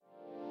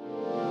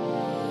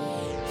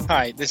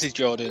Hi, this is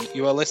Jordan.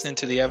 You are listening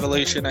to the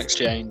Evolution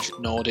Exchange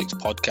Nordics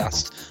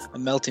podcast, a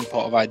melting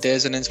pot of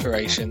ideas and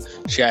inspiration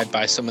shared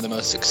by some of the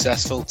most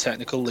successful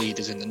technical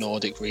leaders in the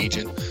Nordic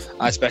region.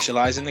 I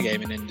specialise in the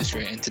gaming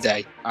industry, and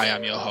today I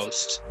am your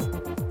host.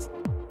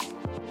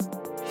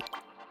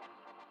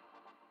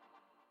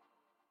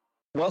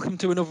 Welcome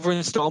to another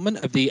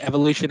instalment of the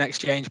Evolution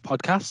Exchange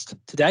podcast.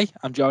 Today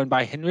I'm joined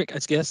by Henrik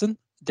Asgerson,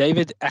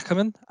 David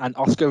Eckerman and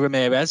Oscar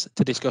Ramirez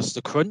to discuss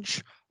the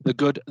crunch, the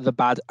good, the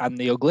bad and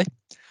the ugly.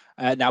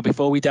 Now,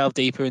 before we delve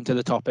deeper into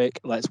the topic,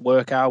 let's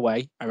work our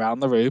way around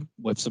the room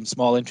with some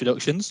small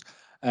introductions.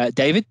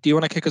 David, do you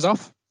want to kick us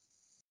off?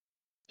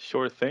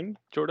 Sure thing,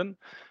 Jordan.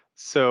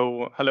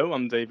 So, hello,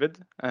 I'm David.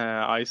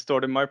 I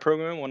started my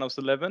program when I was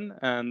 11,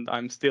 and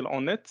I'm still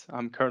on it.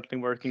 I'm currently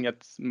working at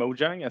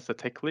Mojang as a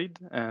tech lead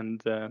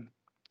and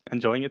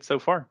enjoying it so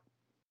far.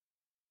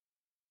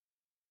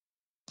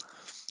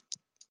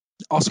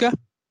 Oscar?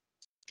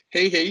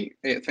 Hey,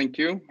 thank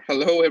you.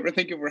 Hello, everyone.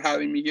 Thank you for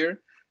having me here.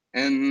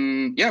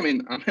 And yeah,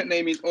 my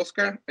name is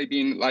Oscar. I've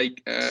been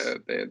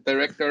the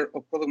director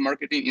of product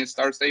marketing in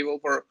Star Stable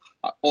for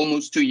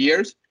almost 2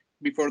 years.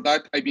 Before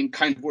that, I've been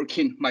kind of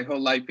working my whole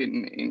life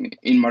in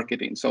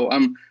marketing. So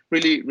I'm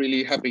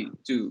really happy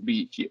to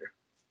be here.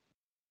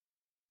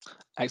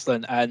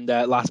 Excellent. And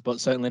last but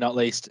certainly not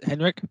least,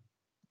 Henrik?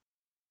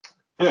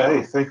 Yeah,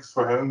 hey, thanks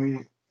for having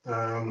me.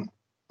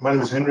 My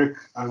name is Henrik.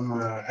 I'm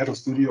head of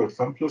studio at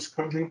FunPlus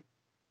currently.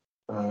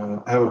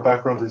 I have a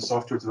background in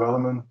software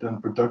development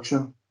and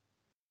production.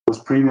 I was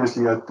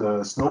previously at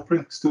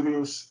Snowprint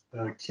Studios,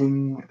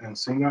 King and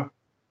Singer.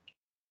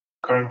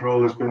 Current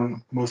role has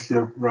been mostly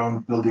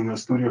around building a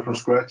studio from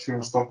scratch here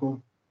in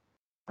Stockholm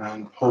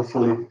and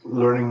hopefully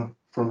learning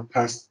from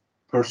past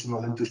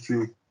personal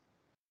industry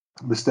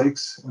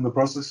mistakes in the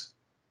process.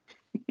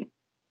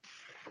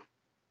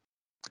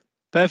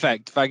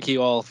 Perfect. Thank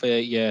you all for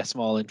your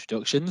small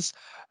introductions.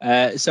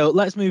 So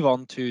let's move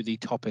on to the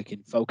topic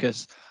in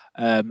focus.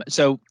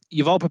 So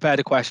you've all prepared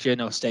a question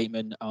or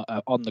statement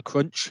on the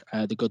crunch,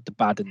 the good, the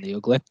bad and the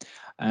ugly.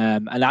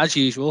 And as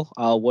usual,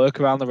 I'll work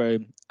around the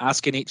room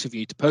asking each of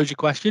you to pose your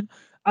question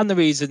and the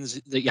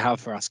reasons that you have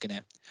for asking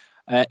it.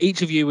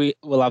 Each of you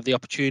will have the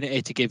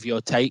opportunity to give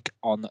your take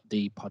on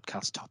the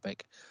podcast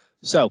topic.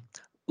 So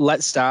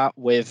let's start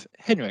with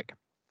Henrik.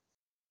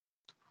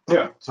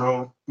 Yeah,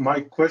 so my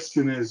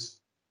question is,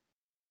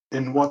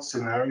 in what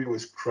scenario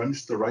is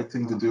crunch the right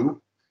thing to do?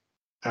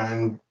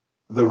 And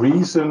the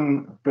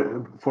reason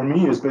for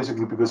me is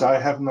basically because I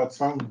have not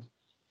found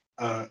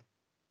a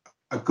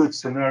good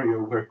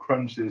scenario where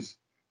crunch is.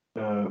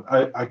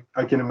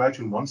 I can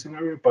imagine one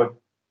scenario, but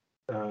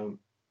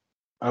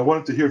I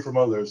wanted to hear from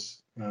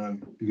others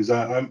because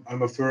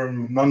I'm a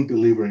firm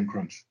non-believer in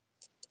crunch.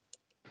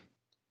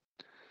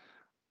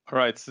 All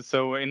right.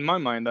 So in my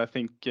mind, I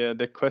think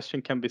the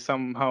question can be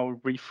somehow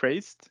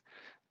rephrased.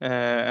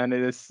 And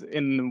it is,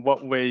 in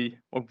what way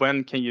or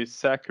when can you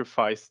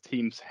sacrifice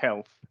teams'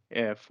 health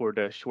for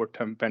the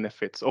short-term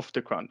benefits of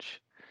the crunch?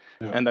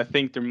 Yeah. And I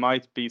think there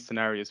might be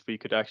scenarios where you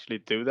could actually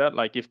do that.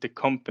 Like if the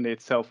company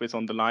itself is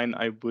on the line,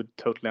 I would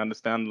totally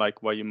understand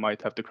like why you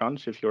might have to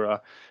crunch. If you're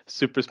a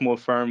super small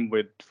firm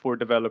with 4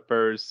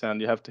 developers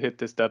and you have to hit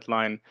this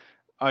deadline,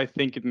 I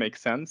think it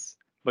makes sense.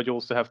 But you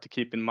also have to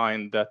keep in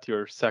mind that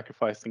you're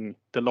sacrificing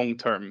the long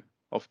term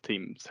of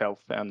teams'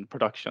 health and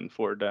production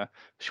for the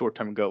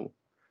short-term goal.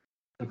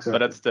 Exactly. But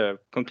that's the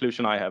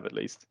conclusion I have, at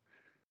least.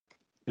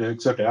 Yeah,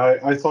 exactly.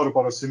 I thought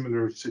about a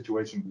similar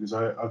situation because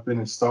I've been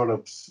in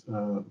startups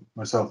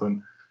myself,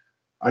 and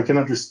I can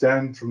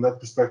understand from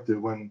that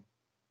perspective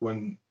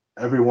when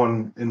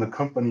everyone in the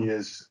company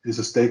is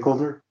a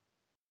stakeholder,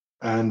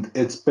 and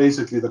it's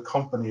basically the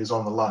company is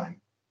on the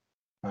line.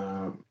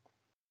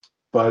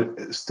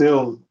 But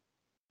still,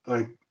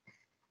 like,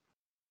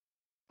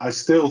 I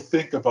still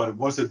think about it.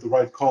 Was it the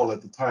right call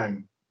at the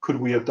time? Could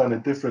we have done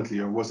it differently,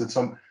 or was it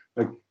some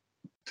like?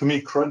 To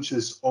me, crunch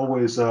is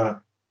always a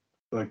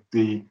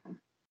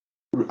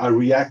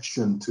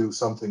reaction to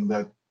something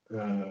that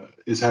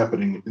is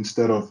happening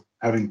instead of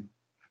having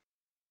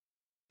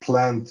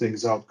planned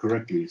things out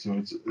correctly.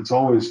 So it's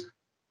always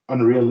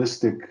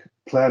unrealistic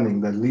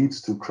planning that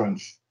leads to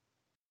crunch.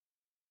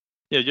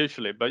 Yeah,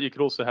 usually, but you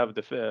could also have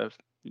the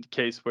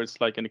case where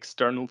it's like an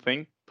external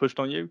thing pushed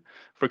on you.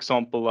 For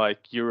example,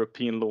 like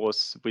European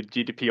laws with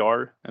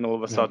GDPR, and all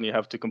of a sudden you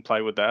have to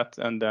comply with that,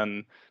 and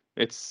then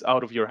it's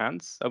out of your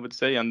hands, I would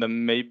say, and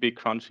then maybe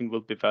crunching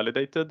will be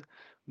validated,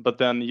 but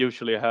then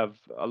usually have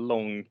a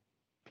long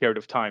period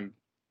of time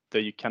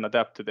that you can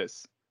adapt to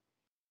this.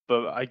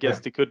 But I guess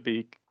there could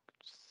be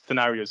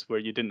scenarios where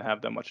you didn't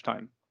have that much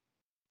time.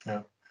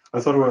 Yeah,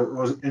 I thought it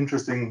was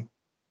interesting.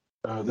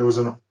 There was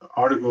an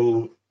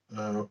article,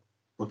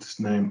 what's his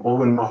name?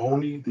 Owen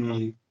Mahoney,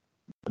 the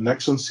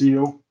Nexon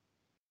CEO.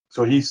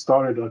 So he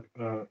started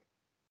the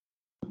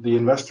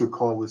investor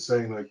call with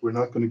saying, like, we're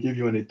not going to give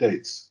you any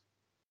dates.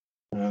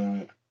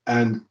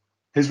 And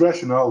his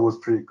rationale was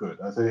pretty good.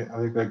 I think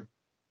like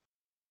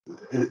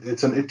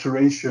it's an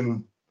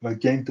iteration. Like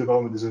game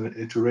development is an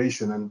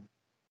iteration, and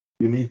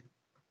you need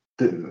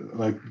to,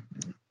 like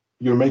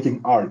you're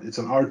making art. It's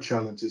an art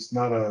challenge. It's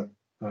not a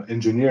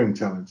engineering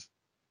challenge.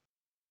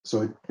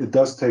 So it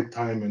does take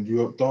time, and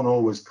you don't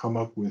always come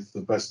up with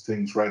the best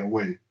things right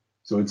away.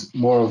 So it's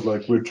more of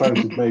like we're trying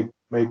to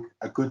make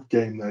a good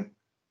game that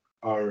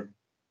our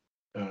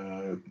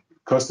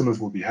customers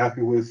will be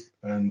happy with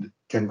and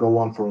can go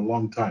on for a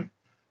long time.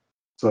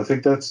 So I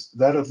think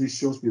that at least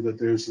shows me that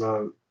there's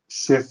a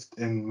shift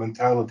in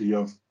mentality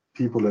of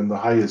people in the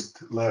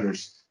highest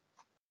ladders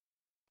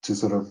to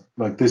sort of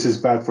like, this is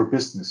bad for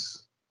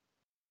business.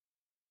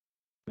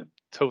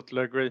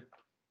 Totally agree.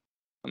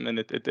 I mean,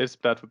 it is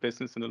bad for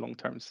business in the long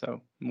term,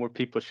 so more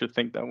people should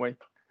think that way.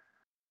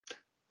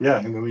 Yeah,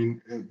 and I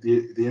mean,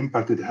 the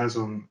impact it has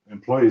on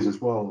employees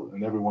as well,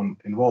 and everyone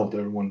involved,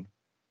 everyone,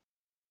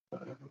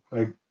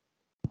 like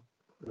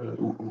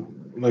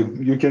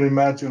you can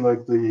imagine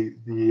like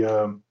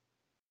the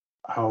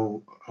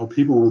how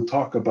people will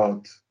talk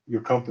about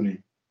your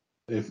company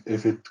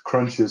if it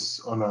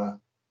crunches on a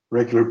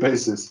regular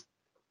basis.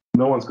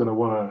 No one's going to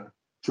want to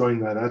join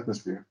that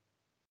atmosphere.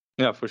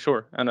 Yeah, for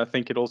sure. And I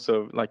think it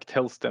also like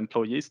tells the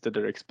employees that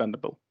they're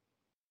expendable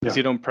because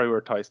you don't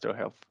prioritize their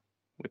health,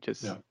 which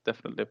is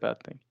definitely a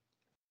bad thing.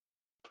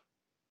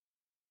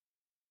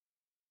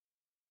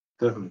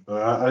 Definitely.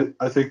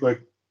 I think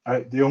like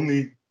the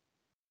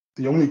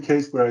only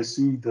case where I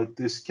see that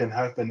this can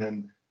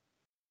happen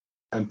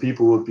and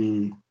people will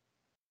be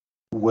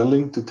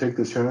willing to take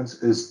the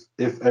chance is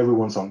if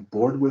everyone's on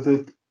board with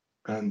it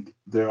and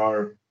there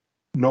are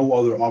no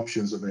other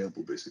options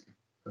available, basically.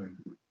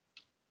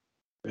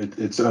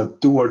 It's a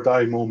do or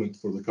die moment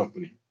for the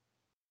company.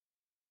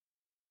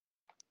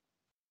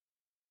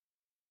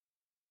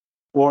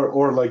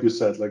 Or like you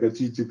said, like a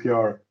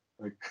GDPR,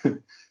 like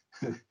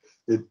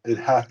it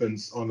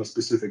happens on a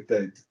specific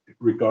date,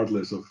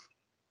 regardless of.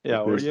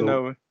 Yeah, or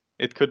know,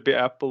 it could be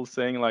Apple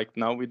saying like,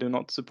 "No, we do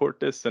not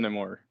support this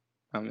anymore."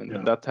 I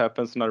mean, that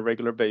happens on a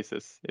regular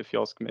basis, if you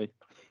ask me.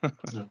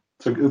 Yeah.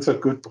 So it's a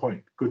good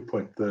point. Good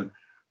point. That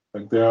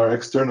like there are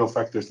external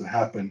factors that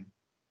happen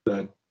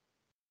that,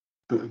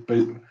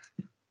 but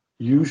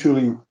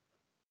usually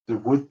there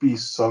would be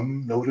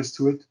some notice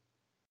to it,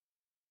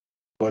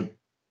 but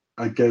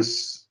I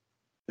guess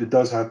it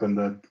does happen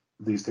that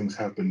these things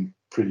happen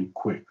pretty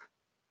quick.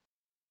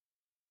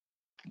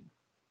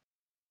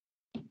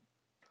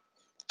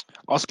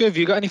 Oscar, have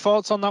you got any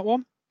thoughts on that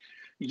one?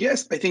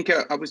 Yes, I think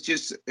I was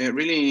just a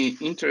really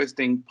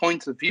interesting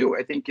point of view.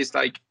 I think it's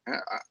like,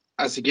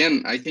 as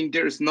again, I think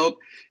there is not,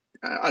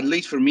 at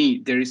least for me,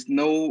 there is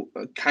no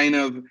kind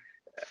of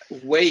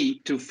way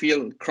to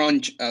feel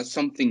crunch as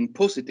something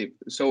positive.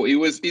 So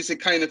it's a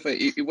kind of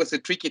it was a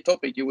tricky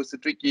topic. It was a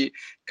tricky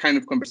kind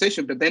of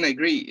conversation. But then I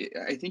agree.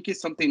 I think it's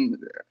something.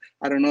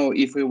 I don't know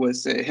if it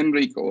was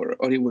Henrik or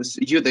it was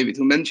you, David,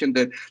 who mentioned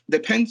that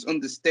depends on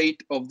the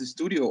state of the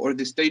studio or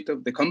the state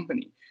of the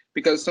company.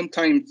 Because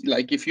sometimes,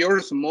 like if you're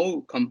a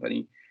small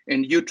company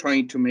and you're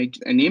trying to make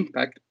an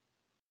impact,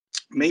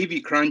 maybe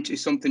crunch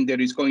is something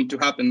that is going to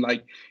happen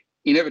like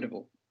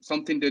inevitable,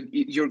 something that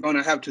you're going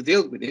to have to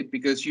deal with it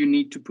because you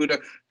need to put a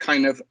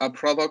kind of a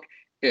product,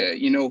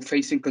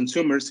 facing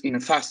consumers in a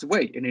fast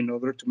way. And in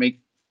order to make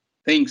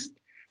things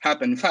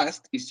happen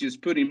fast, it's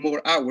just putting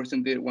more hours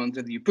than the ones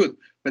that you put.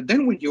 But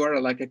then when you are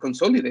like a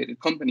consolidated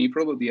company,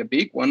 probably a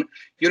big one,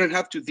 you don't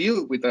have to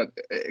deal with that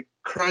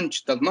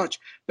crunch that much.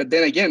 But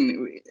then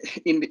again,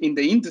 in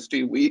the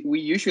industry, we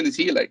usually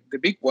see like the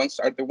big ones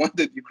are the ones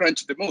that you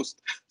crunch the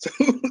most. So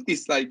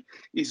it's like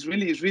it's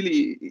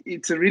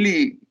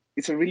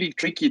a really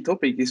tricky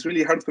topic. It's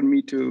really hard for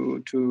me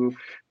to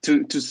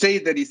say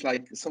that it's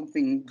like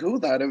something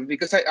good out of it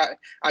because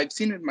I've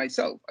seen it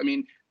myself. I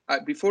mean,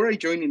 before I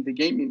joined in the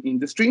gaming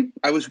industry,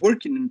 I was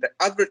working in the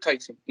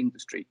advertising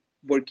industry,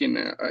 working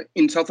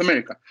in South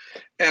America.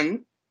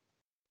 And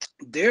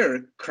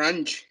their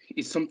crunch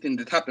is something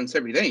that happens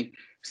every day.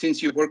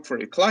 Since you work for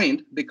a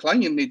client, the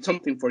client needs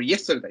something for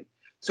yesterday.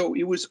 So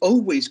it was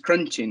always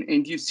crunching.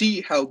 And you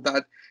see how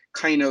that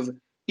kind of,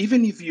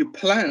 even if you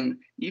plan,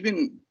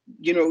 even,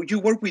 you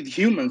work with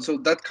humans. So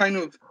that kind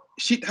of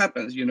shit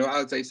happens,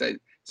 as I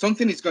said.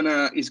 Something is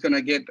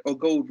gonna get or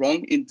go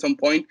wrong in some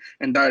point,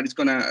 and that is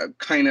gonna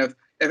kind of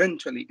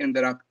eventually end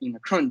up in a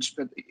crunch.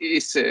 But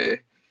it's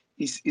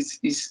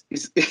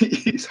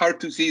hard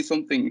to see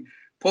something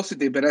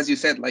positive. But as you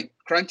said, like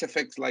crunch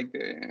affects like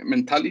the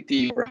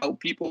mentality or how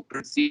people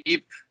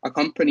perceive a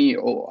company,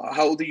 or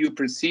how do you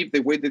perceive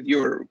the way that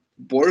you're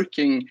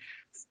working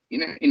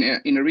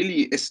in a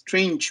really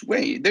strange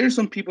way. There are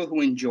some people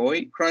who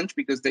enjoy crunch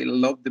because they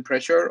love the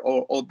pressure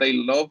or they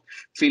love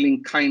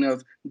feeling kind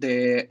of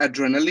the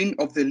adrenaline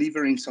of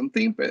delivering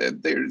something,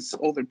 but there's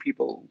other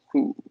people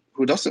who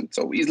doesn't.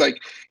 So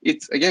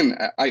it's again,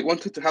 I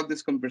wanted to have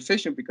this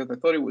conversation because I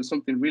thought it was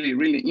something really,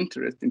 really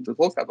interesting to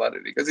talk about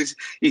it, because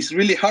it's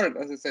really hard,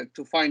 as I said,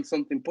 to find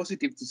something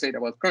positive to say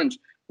about crunch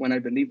when I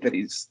believe there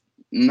is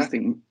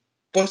nothing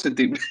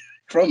positive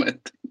from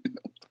it.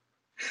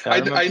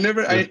 I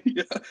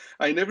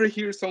never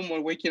hear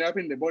someone waking up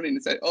in the morning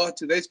and say, "Oh,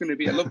 today's going to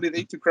be a lovely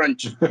day to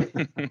crunch."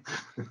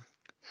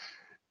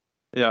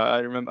 Yeah, I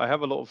remember I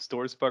have a lot of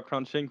stories about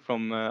crunching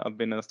from I've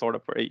been in a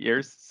startup for 8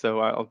 years, so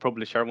I'll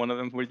probably share one of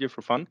them with you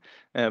for fun.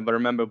 But I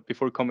remember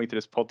before coming to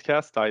this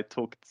podcast, I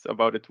talked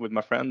about it with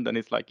my friend, and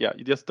it's like, yeah,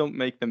 you just don't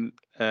make them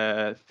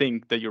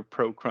think that you're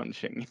pro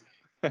crunching,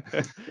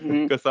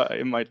 Mhm. because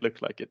it might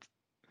look like it.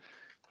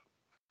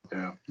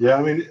 Yeah.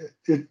 I mean,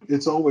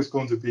 it's always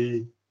going to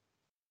be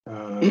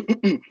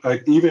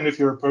like, even if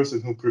you're a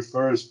person who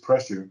prefers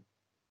pressure,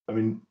 I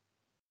mean,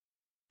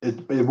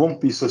 it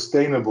won't be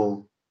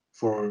sustainable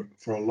for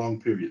a long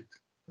period.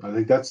 I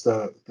think that's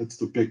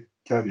the big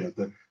caveat.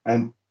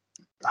 And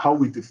how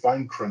we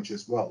define crunch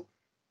as well.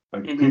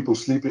 Like Mhm.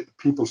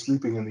 people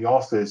sleeping in the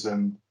office,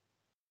 and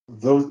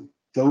those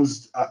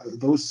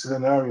those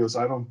scenarios,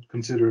 I don't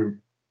consider,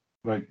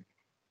 like,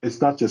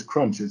 it's not just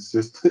crunch. It's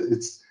just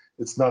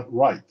it's not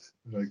right.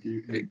 Like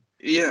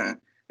Yeah,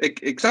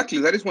 exactly.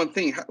 That is one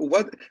thing.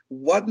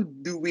 What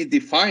do we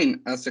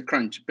define as a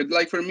crunch? But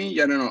like for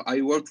me, I don't know.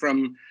 I work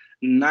from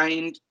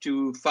 9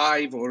 to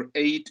 5 or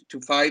 8 to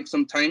 5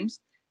 sometimes,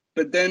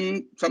 but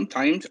then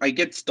sometimes I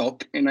get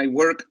stuck and I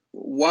work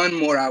one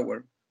more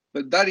hour.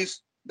 But that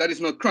is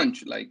not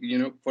crunch. Like,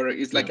 for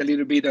it's like Yeah. a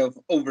little bit of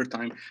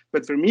overtime.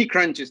 But for me,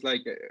 crunch is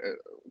like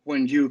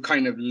when you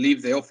kind of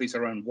leave the office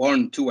around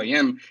 1, 2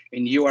 a.m.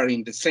 and you are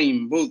in the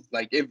same mood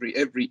like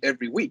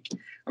every week.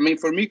 I mean,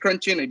 for me,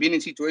 crunching, I've been in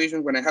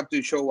situations when I have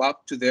to show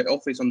up to the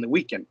office on the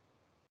weekend.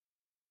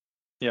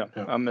 Yeah,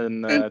 Yeah. I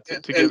mean, And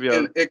to give you a,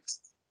 and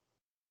ex-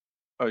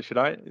 oh, should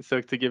I?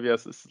 So to give you a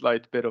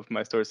slight bit of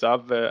my story, so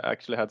I've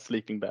actually had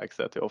sleeping bags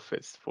at the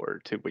office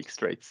for 2 weeks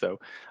straight, so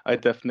I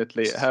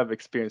definitely have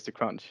experienced a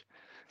crunch.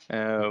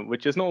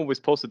 Which is not always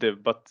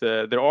positive, but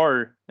there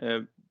are,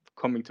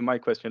 coming to my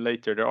question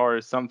later, there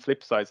are some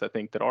flip sides, I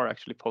think, that are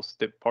actually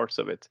positive parts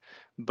of it,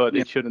 but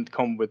yeah, it shouldn't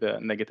come with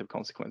negative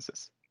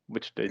consequences,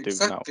 which they do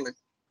now.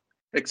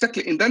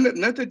 exactly. And then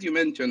now that you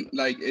mentioned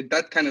like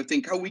that kind of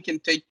thing, how we can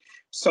take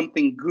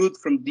something good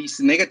from this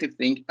negative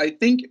thing. I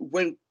think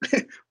when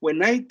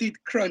when I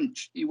did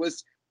crunch, it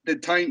was the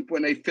time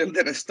when I felt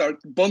that I start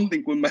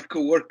bonding with my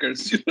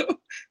coworkers.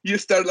 You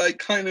start like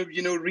kind of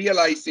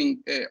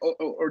realizing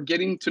or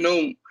getting to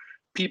know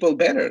people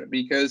better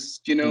because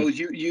you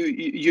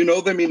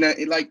know them in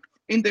a, like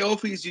in the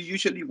office you're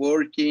usually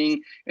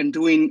working and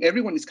doing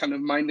everyone is kind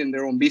of minding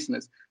their own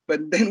business, but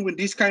then when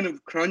this kind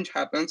of crunch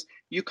happens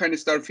you kind of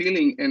start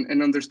feeling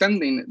and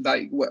understanding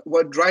like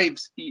what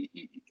drives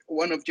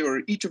one of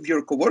your each of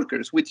your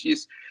coworkers, which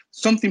is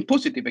something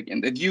positive again,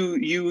 that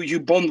you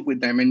bond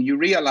with them and you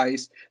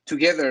realize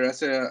together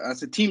as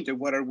a team that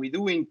what are we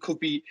doing could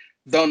be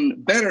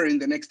done better in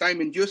the next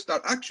time, and you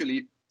start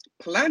actually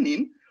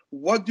planning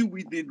what do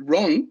we did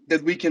wrong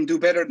that we can do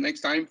better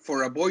next time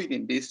for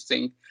avoiding this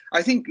thing.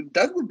 I think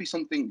that would be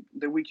something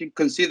that we can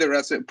consider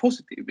as a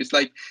positive. It's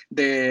like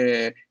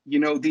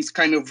this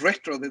kind of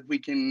retro that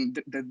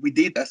we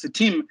did as a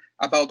team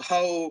about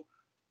how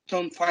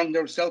don't find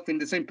ourselves in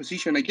the same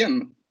position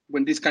again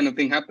when this kind of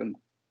thing happened.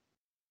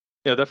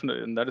 Yeah,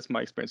 definitely, and that is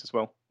my experience as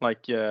well.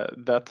 Like,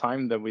 that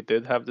time that we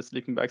did have the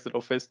sleeping bags at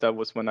office, that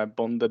was when I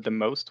bonded the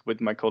most with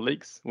my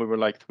colleagues. We were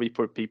like 3,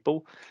 4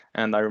 people,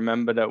 and I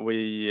remember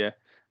that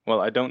well,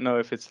 I don't know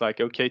if it's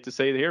like okay to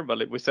say it here, but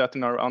like, we sat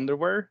in our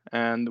underwear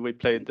and we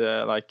played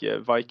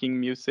Viking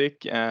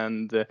music,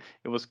 and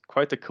it was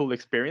quite a cool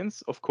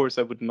experience. Of course,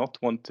 I would not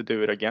want to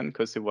do it again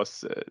because it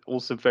was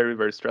also very,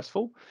 very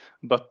stressful.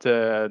 But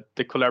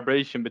the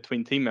collaboration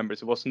between team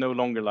members, it was no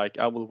longer like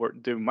I will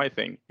do my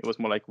thing. It was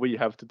more like we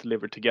have to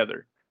deliver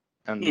together,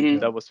 and Mhm.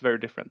 that was very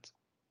different.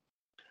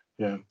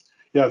 Yeah.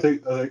 I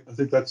think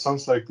that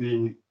sounds like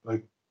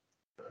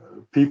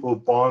people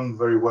bond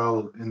very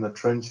well in the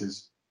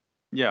trenches,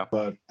 Yeah,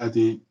 but at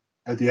the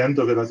end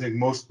of it, I think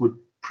most would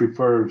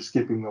prefer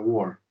skipping the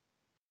war.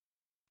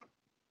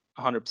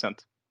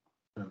 100%.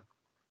 Yeah.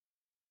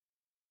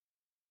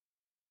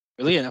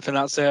 Brilliant. I think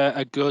that's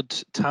a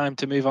good time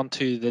to move on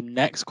to the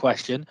next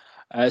question.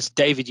 As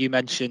David, you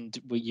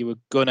mentioned you were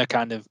gonna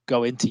kind of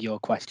go into your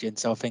question,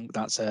 so I think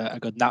that's a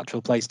good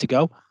natural place to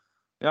go.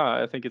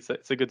 Yeah, I think it's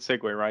a good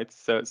segue, right?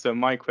 So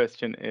my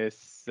question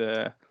is,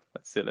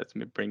 let's see, let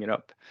me bring it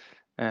up.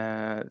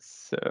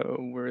 So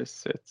where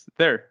is it?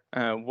 There.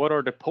 What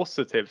are the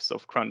positives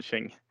of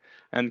crunching,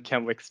 and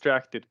can we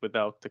extract it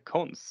without the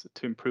cons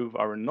to improve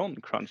our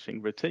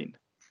non-crunching routine?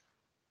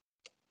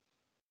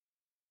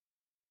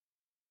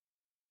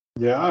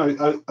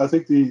 Yeah, I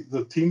think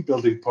the team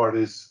building part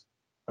is,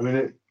 I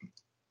mean,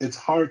 it's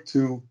hard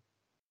to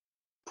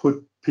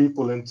put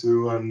people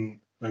into an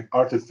like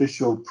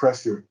artificial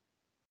pressure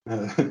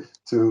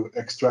to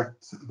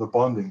extract the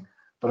bonding,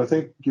 but I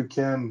think you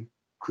can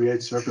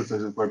create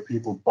circumstances where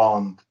people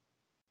bond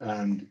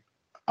and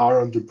are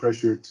under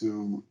pressure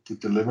to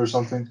deliver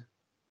something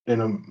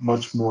in a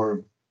much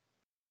more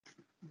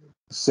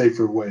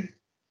safer way.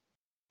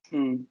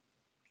 Mm.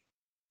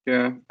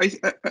 Yeah,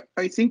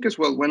 I think as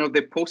well one of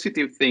the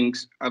positive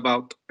things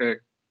about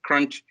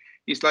crunch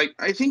is like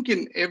I think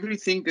in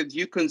everything that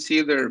you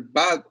consider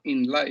bad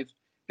in life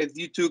that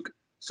you took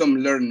some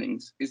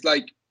learnings. It's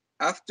like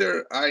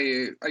after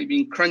I've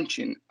been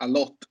crunching a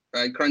lot,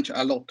 I crunch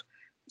a lot.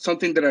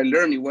 something that I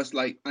learned, it was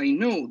like, I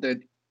know that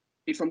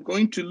if I'm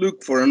going to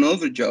look for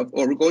another job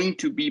or going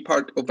to be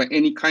part of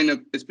any kind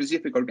of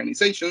specific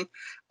organization,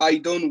 I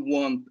don't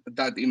want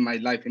that in my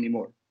life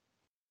anymore.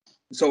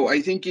 So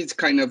I think it's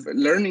kind of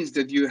learnings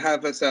that you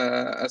have as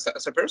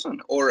a person,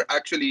 or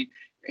actually,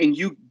 and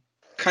you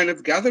kind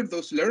of gather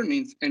those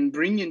learnings and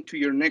bring into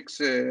your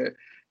next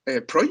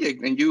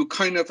project. And you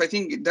kind of, I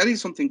think that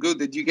is something good,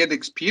 that you get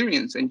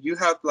experience and you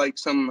have like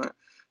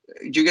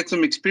you get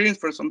some experience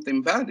for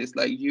something bad. It's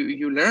like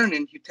you learn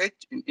and you take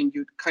and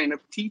you kind of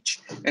teach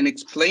and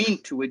explain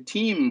to a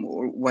team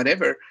or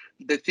whatever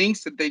the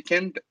things that they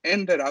can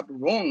ended up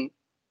wrong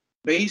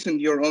based on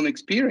your own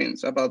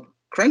experience about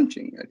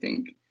crunching. I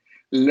think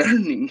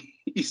learning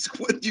is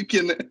what you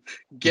can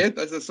get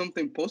as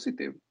something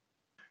positive.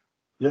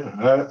 Yeah,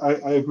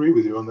 I agree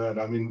with you on that.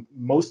 I mean,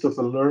 most of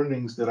the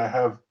learnings that I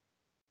have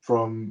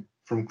from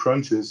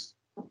crunches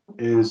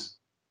is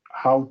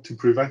how to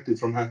prevent it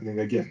from happening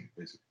again,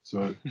 basically.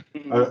 So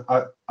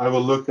I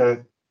will look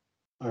at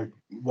like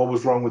what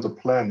was wrong with the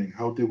planning,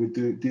 how did we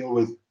deal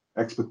with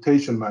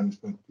expectation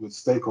management with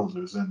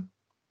stakeholders, and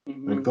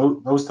like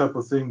those type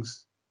of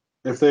things.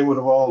 If they would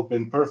have all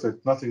been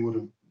perfect,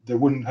 there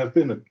wouldn't have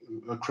been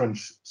a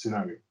crunch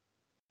scenario.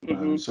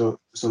 So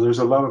there's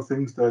a lot of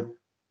things that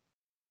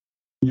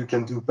you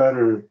can do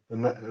better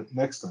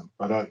next time.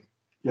 But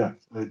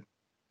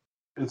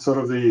it's sort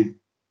of the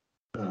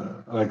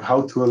like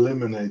how to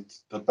eliminate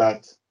the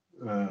bad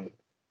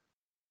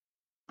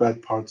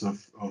parts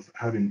of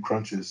having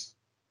crunches.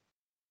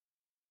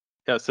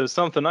 Yeah, so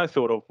something I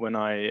thought of when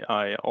I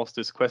asked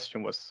this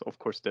question was, of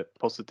course, the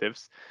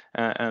positives.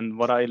 And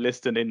what I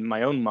listed in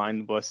my own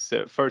mind was,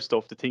 first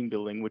off, the team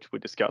building, which we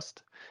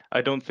discussed.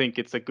 I don't think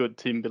it's a good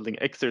team building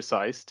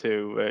exercise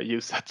to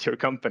use at your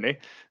company.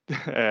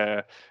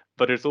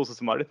 But there's also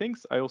some other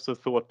things I also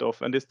thought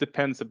of, and this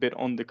depends a bit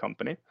on the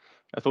company.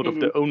 I thought of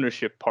the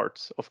ownership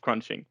parts of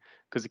crunching,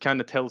 because it kind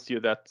of tells you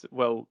that,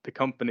 well, the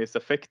company is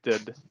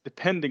affected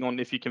depending on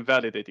if you can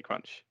validate the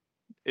crunch.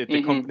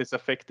 The company is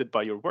affected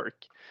by your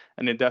work,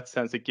 and in that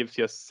sense it gives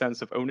you a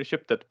sense of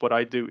ownership that what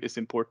I do is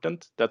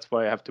important, that's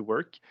why I have to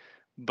work.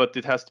 But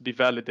it has to be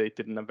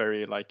validated in a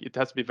very, like, it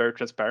has to be very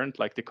transparent,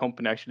 like the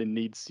company actually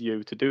needs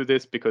you to do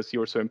this because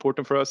you're so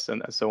important for us,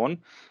 and so on.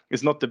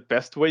 It's not the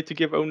best way to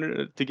give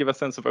a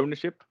sense of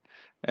ownership,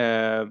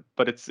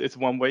 but it's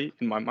one way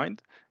in my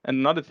mind. And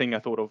another thing I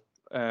thought of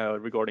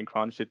regarding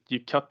crunch, you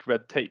cut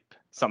red tape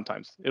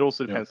sometimes. It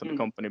also depends on the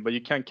company, but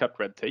you can cut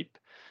red tape.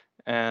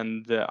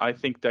 And I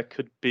think that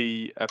could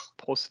be a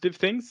positive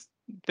thing.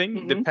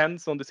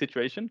 Depends on the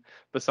situation,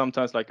 but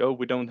sometimes, like, oh,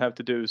 we don't have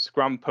to do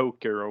scrum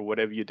poker or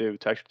whatever you do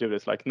to actually do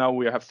this. Like, now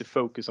we have to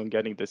focus on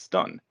getting this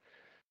done.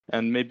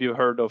 And maybe you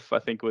heard of, I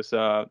think it was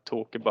a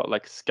talk about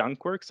like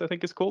Skunkworks, I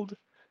think it's called.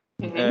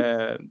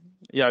 Yeah,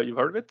 you've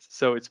heard of it.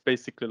 So it's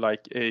basically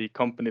like a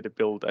company that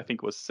built, I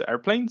think it was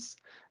airplanes,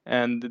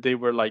 and they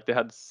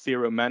had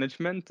zero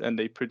management, and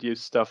they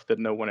produced stuff that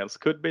no one else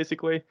could,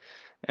 basically.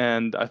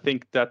 And I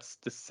think that's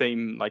the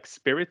same like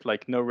spirit,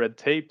 like no red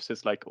tapes.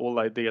 It's like all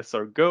ideas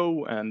are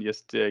go and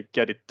just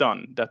get it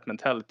done, that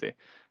mentality.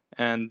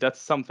 And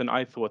that's something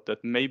I thought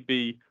that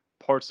maybe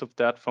parts of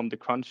that from the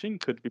crunching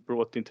could be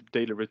brought into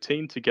daily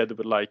routine, together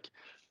with like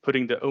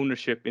putting the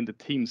ownership in the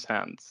team's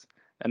hands,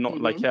 and not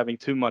like having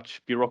too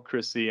much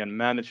bureaucracy and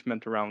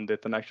management around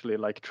it, and actually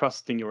like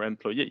trusting your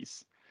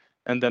employees.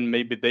 And then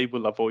maybe they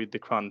will avoid the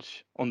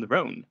crunch on their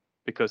own,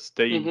 because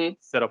they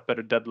set up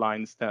better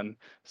deadlines than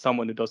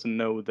someone who doesn't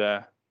know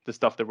the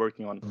stuff they're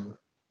working on.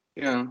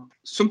 Yeah,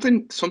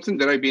 something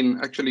that I've been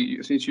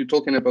actually, since you're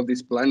talking about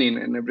this planning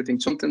and everything,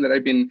 something that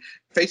I've been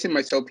facing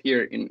myself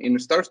here in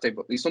Star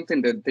Stable is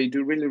something that they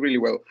do really, really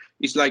well.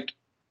 It's like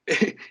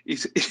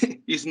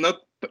it's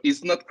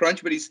not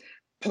crunch, but it's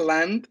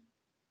planned,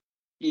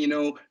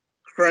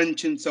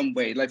 crunch in some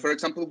way. Like, for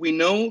example,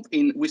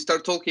 we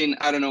start talking,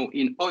 I don't know,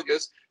 in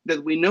August,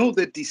 that we know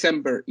that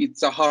December,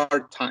 it's a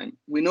hard time.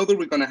 We know that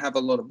we're going to have a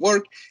lot of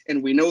work,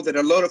 and we know that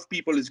a lot of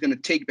people is going to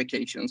take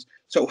vacations.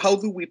 So how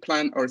do we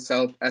plan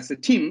ourselves as a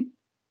team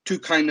to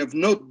kind of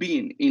not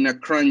being in a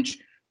crunch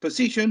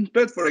position?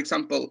 But for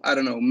example, I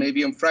don't know,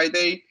 maybe on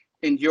Friday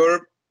in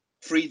your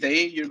free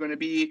day, you're going to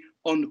be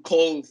on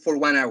call for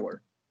 1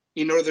 hour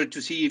in order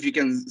to see if you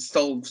can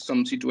solve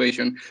some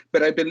situation.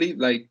 But I believe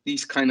like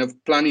this kind of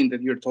planning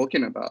that you're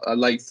talking about,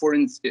 like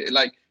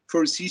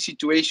foresee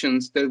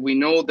situations that we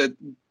know that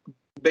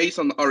based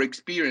on our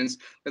experience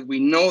that we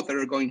know that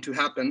are going to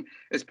happen,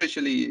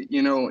 especially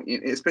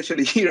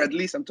especially here, at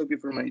least I'm talking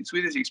from my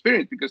Swedish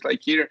experience, because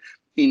like here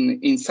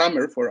in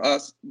summer for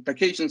us,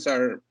 vacations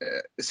are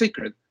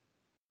sacred.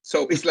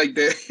 So it's like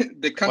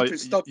the country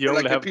stops you for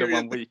only like have a period.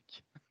 the 1 week.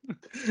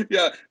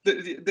 Yeah,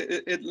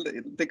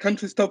 the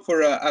country stopped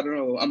for I don't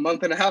know, a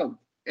month and a half,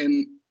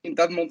 and in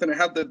that month and a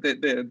half that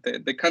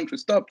the country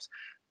stops,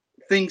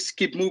 things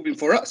keep moving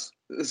for us.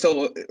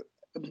 So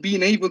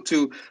being able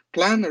to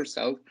plan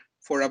ourselves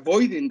for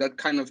avoiding that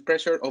kind of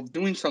pressure of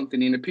doing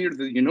something in a period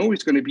that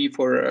is going to be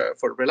for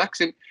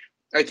relaxing,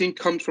 I think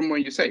comes from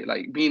what you say,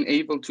 like being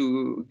able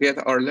to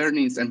get our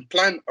learnings and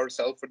plan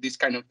ourselves for these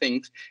kind of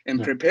things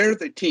and prepare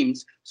the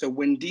teams. So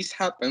when this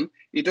happen,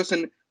 it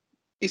doesn't,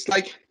 it's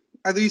like,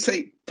 how do you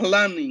say,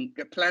 planning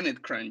a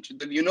planet crunch,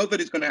 that you know that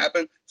it's going to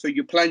happen. So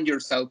you plan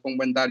yourself on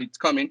when that it's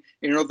coming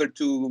in order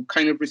to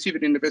kind of receive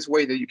it in the best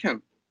way that you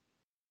can.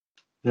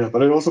 Yeah,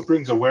 but it also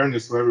brings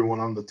awareness to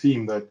everyone on the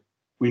team that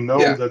we know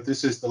that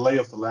this is the lay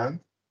of the land.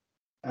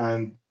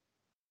 And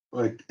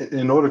like,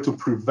 in order to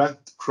prevent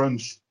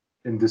crunch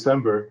in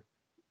December,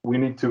 we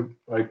need to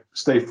like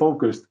stay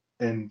focused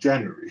in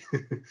January.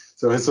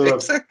 So it's sort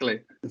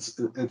exactly.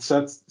 It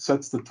sets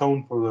the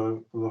tone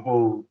for the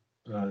whole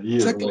year.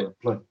 Exactly. Or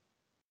plan.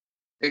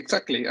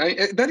 Exactly.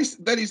 That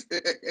is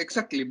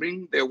exactly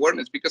bring the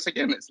awareness, because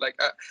again, it's like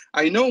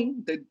I know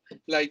that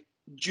like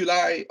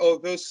July,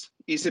 August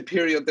is a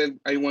period that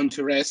I want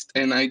to rest,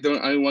 and I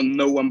want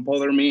no one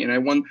bother me, and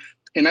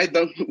I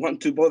don't want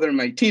to bother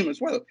my team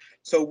as well.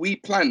 So we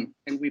plan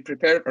and we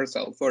prepare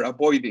ourselves for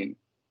avoiding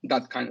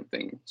that kind of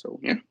thing. So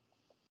yeah.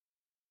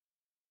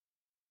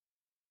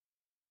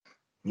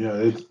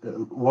 Yeah,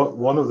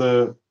 one of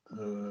the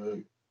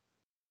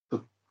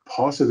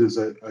positives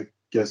I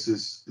guess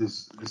is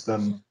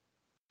then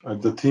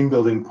the team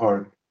building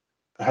part.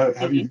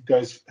 Have you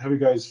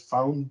guys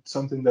found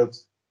something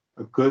that's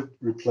a good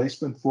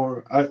replacement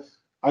for?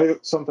 I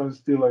sometimes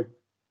feel like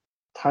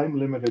time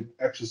limited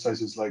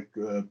exercises like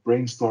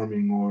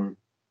brainstorming or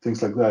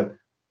things like that,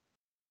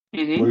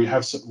 where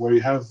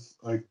you have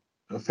like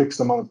a fixed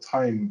amount of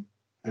time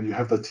and you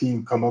have the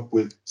team come up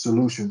with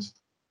solutions.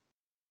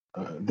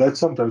 That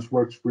sometimes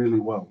works really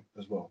well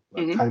as well,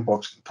 like time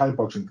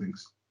boxing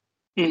things.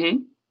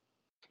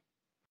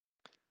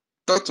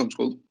 That sounds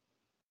cool.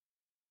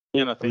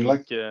 Yeah, and I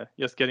think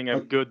just getting a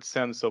good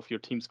sense of your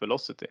team's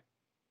velocity,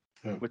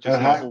 which is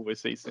not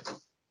always easy.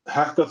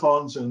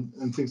 Hackathons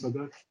and things like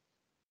that.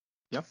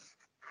 Yeah.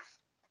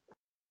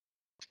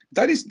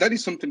 That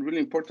is something really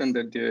important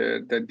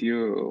that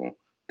you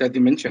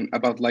mentioned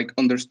about, like,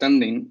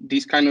 understanding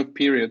these kind of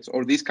periods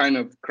or this kind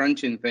of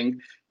crunching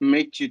thing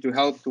makes you to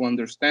help to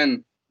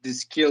understand the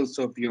skills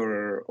of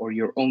your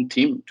own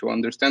team, to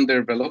understand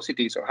their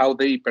velocities or how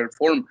they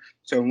perform.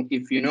 So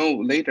if you know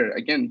later,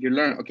 again, you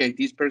learn, okay,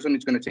 this person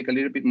is going to take a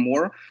little bit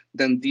more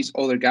than this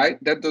other guy.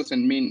 That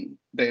doesn't mean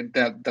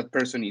that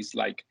person is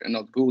like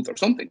not good or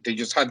something. They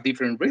just have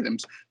different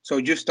rhythms. So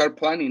you start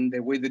planning the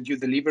way that you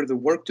deliver the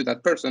work to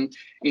that person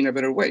in a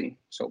better way.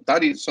 So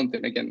that is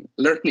something, again,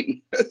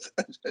 learning,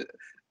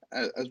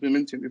 as we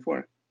mentioned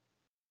before.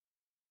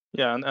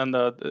 Yeah, and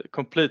the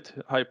complete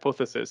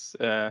hypothesis,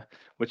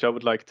 which I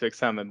would like to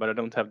examine, but I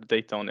don't have the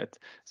data on it.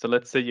 So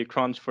let's say you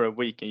crunch for a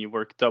week and you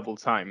work double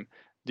time.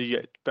 Do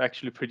you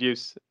actually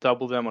produce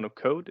double the amount of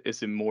code?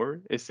 Is it more?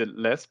 Is it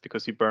less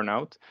because you burn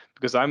out?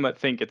 Because I might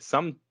think it's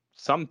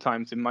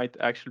sometimes it might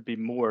actually be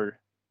more,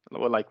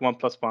 like 1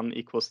 + 1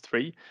 =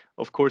 3.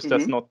 Of course,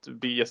 that's not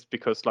be just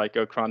because like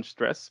a crunch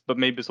stress, but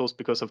maybe it's also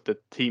because of the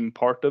team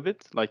part of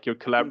it. Like you're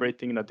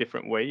collaborating in a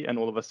different way, and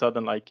all of a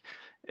sudden, like,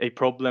 a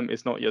problem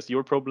is not just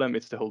your problem,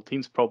 it's the whole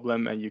team's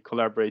problem, and you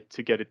collaborate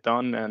to get it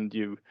done, and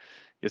you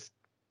just,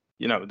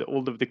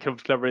 all of the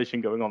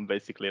collaboration going on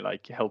basically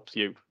like helps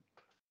you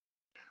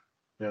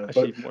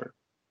achieve more.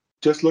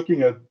 Just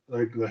looking at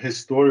like the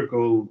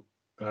historical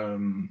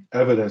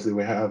evidence that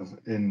we have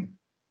in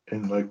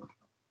like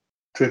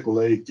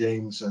AAA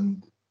games,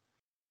 and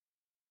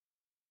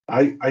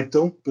I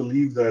don't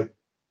believe that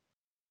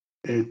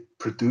it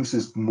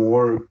produces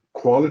more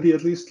quality,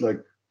 at least.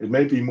 Like, it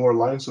may be more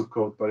lines of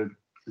code, but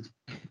it's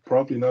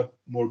probably not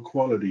more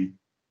quality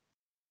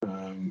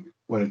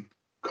when it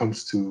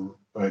comes to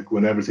like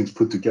when everything's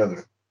put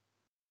together.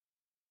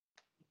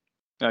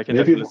 I can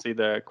definitely see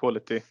the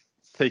quality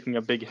taking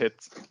a big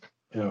hit.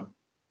 Yeah,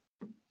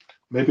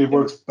 maybe it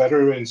works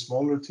better in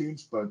smaller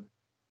teams, but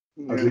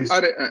at least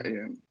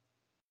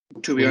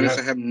to be honest,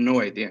 I have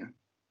no idea.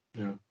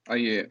 Yeah,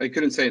 I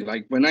couldn't say.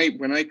 Like, when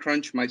I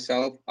crunch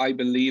myself, I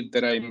believe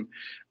that I mean,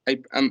 I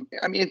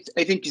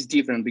think it's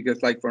different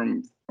because, like,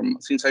 from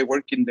since I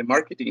work in the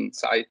marketing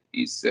side,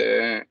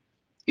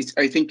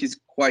 I think it's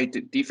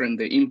quite different,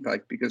 the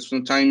impact, because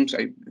sometimes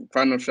I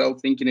find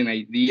myself thinking in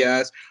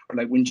ideas, or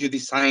like when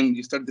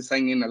you start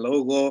designing a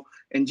logo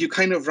and you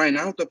kind of run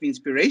out of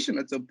inspiration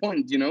at some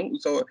point,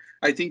 So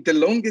I think the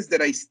longest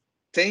that I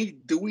stay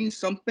doing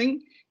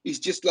something is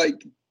just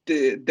like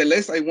the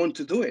less I want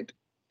to do it.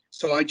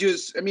 So I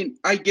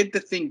get the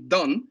thing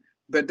done,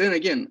 but then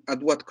again,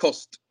 at what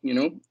cost?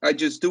 I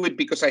just do it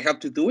because I have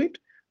to do it,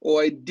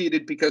 or I did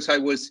it because I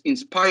was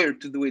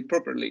inspired to do it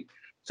properly.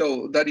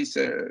 So that is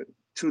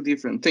two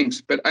different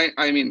things. But I've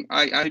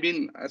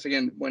been, as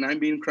again, when I'm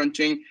been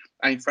crunching,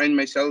 I find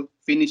myself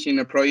finishing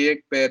a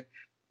project, but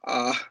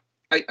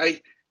I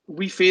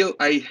feel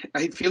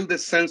the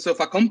sense of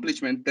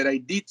accomplishment that I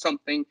did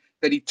something,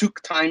 that it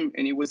took time,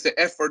 and it was the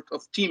effort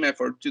of team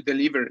effort to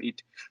deliver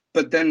it.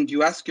 But then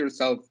you ask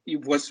yourself,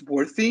 it was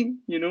worthy,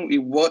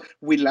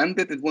 we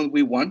landed at when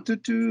we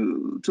wanted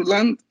to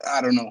land.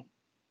 I don't know.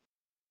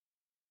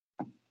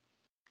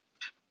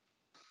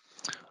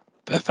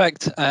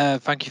 Perfect.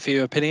 Thank you for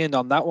your opinion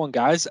on that one,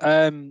 guys.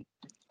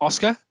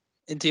 Oscar,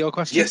 into your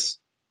question. Yes.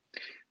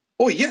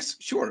 Oh yes,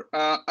 sure.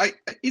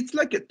 It's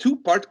like a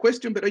two-part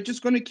question, but I'm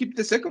just going to keep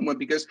the second one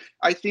because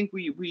I think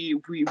we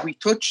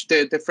touched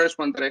the first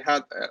one that I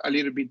had a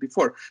little bit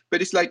before.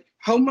 But it's like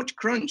how much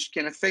crunch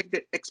can affect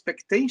the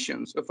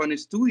expectations of a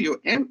studio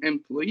and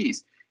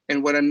employees.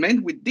 And what I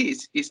meant with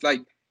this is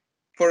like,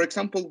 for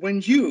example,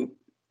 when you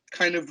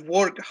kind of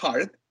work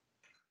hard,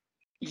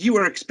 you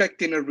are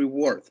expecting a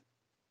reward.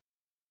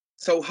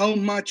 So how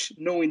much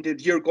knowing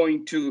that you're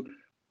going to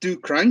do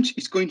crunch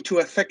is going to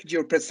affect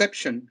your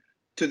perception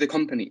to the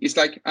company? It's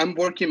like, I'm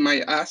working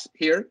my ass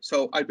here,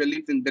 so I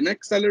believe in the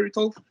next salary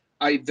talk,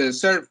 I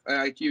deserve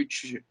a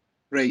huge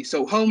raise.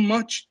 So how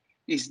much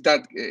is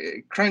that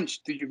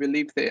crunch, do you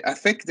believe, they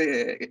affect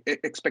the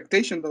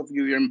expectations of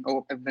your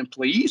of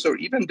employees or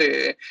even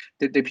the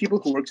people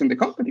who works in the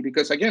company?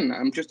 Because again,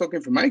 I'm just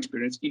talking from my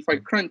experience. If I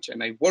crunch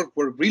and I work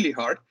really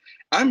hard,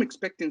 I'm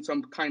expecting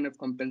some kind of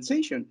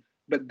compensation.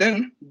 But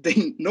then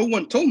no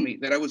one told me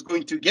that I was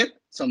going to get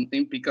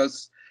something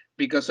because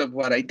of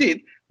what I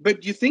did.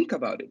 But you think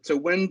about it. So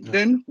when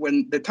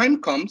the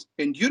time comes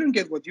and you don't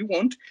get what you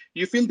want,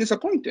 you feel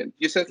disappointed.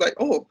 You said like,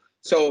 oh,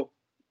 so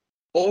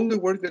all the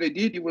work that I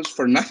did, it was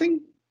for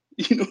nothing,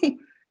 you know?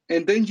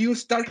 And then you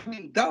start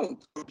having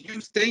doubt of you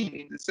staying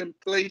in the same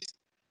place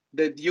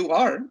that you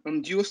are,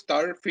 and you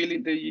start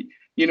feeling they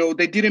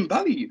didn't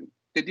value you.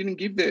 They didn't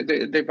give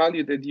the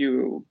value that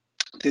you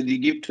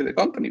give to the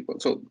company.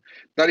 So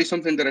that is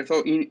something that I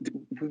thought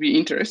would be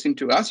interesting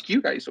to ask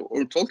you guys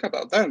or talk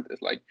about that.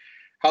 It's like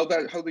how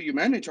do you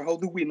manage, or how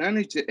do we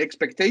manage the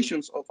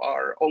expectations of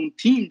our own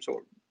teams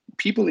or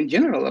people in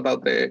general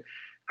about the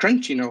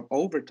crunching of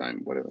overtime,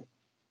 whatever.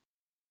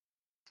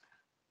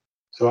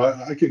 So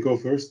I could go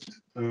first.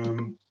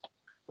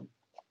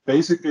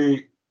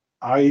 Basically,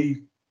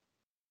 I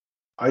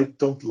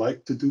don't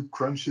like to do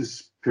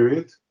crunches,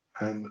 period,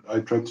 and I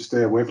try to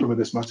stay away from it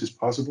as much as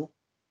possible.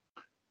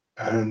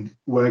 And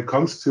when it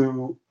comes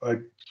to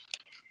like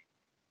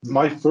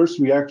my first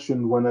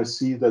reaction when I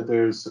see that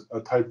there's a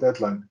tight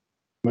deadline,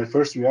 my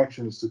first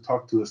reaction is to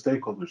talk to the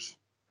stakeholders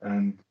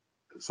and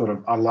sort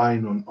of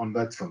align on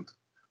that front.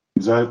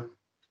 Because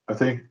I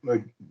think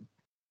like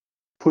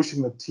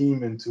pushing the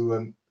team into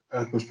an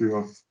atmosphere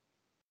of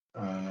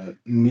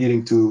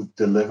needing to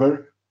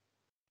deliver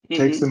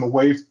takes them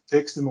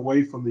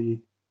away from the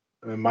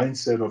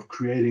mindset of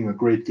creating a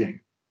great game.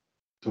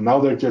 So now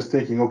they're just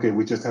thinking, okay,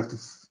 we just have to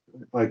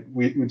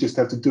we just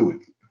have to do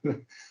it.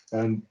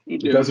 And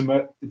it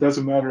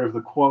doesn't matter if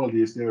the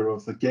quality is there or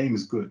if the game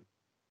is good.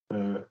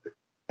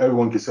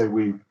 Everyone can say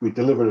we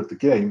delivered at the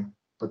game,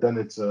 but then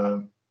it's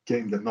a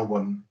game that no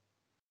one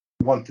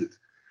wanted.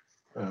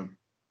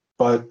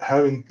 But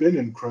having been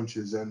in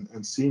crunches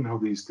and seen how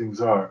these things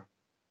are,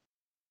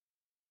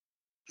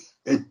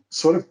 it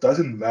sort of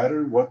doesn't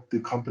matter what the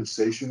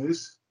compensation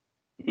is,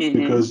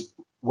 because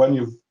when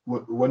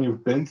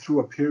you've been through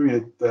a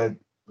period that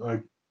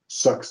like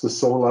sucks the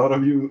soul out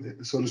of you,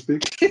 so to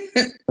speak,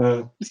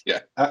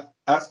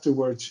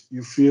 afterwards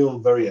you feel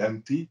very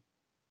empty.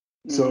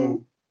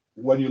 So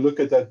when you look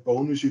at that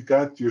bonus you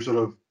got, you're sort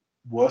of,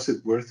 was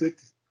it worth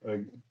it?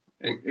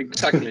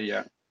 Exactly,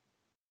 yeah.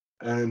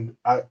 And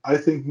I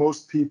think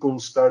most people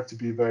start to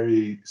be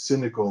very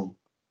cynical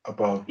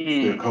about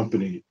their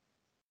company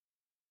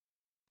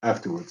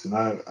afterwards. And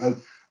I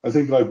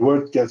think like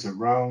word gets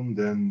around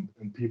and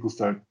people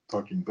start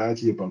talking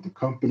badly about the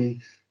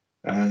company,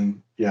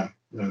 and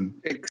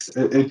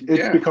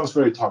it becomes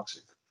very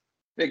toxic.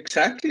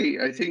 Exactly.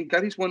 I think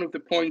that is one of the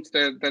points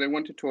that I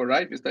wanted to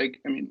arrive is like,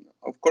 I mean,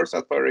 of course,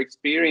 that's our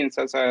experience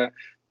as a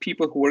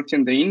people who work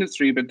in the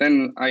industry, but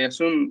then I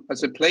assume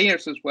as a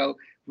players as well,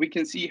 we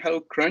can see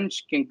how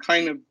crunch can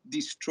kind of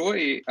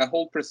destroy a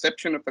whole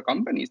perception of the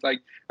companies.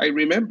 Like I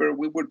remember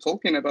we were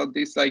talking about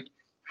this, like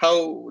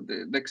how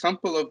the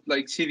example of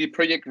like CD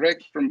Projekt Red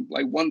from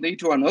like one day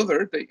to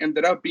another, they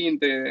ended up being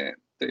the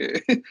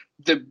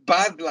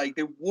bad, like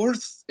the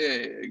worst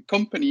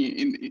company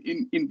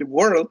in the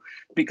world,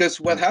 because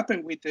what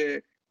happened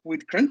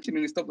with crunching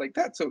and stuff like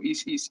that. So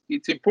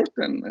it's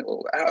important,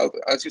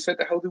 as you said,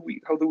 how do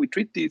we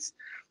treat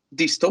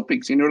these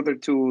topics in order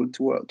to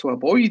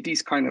avoid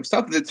this kind of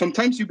stuff that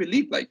sometimes you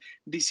believe like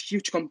these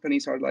huge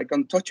companies are like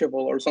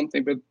untouchable or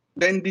something, but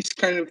then this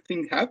kind of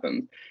thing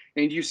happens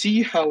and you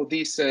see how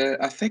this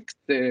affects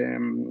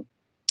the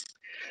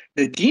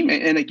team.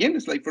 And again,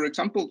 it's like, for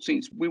example,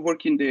 since we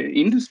work in the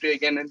industry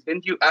again, and then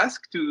you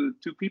ask to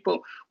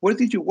people, where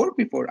did you work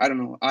before? I don't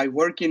know, I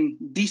work in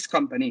this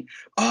company.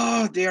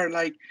 Oh, they are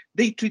like,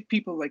 they treat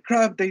people like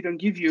crap, they don't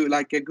give you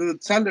like a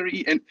good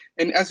salary. And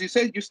as you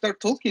said, you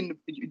start talking,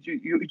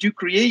 you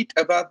create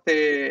about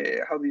the,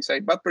 how do you say,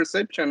 bad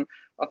perception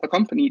of a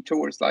company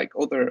towards like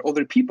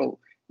other people.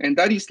 And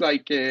that is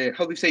like,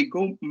 how do you say,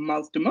 go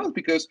mouth to mouth,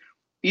 because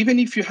even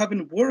if you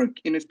haven't worked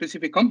in a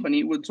specific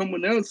company, when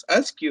someone else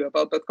asks you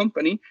about that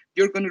company,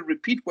 you're going to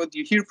repeat what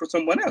you hear from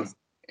someone else.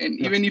 And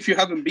even if you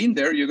haven't been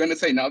there, you're going to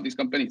say, no, this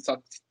company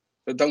sucks,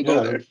 so don't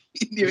go there.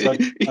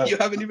 Even if you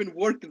haven't even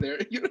worked there.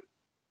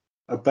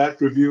 a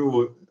bad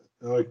review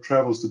like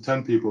travels to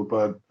 10 people,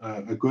 but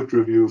a good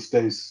review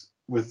stays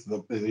with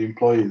the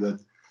employee. That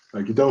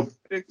like you don't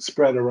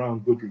spread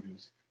around good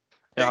reviews.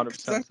 Yeah, 100%.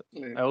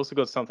 Exactly. I also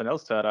got something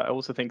else to add. I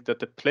also think that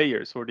the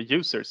players or the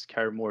users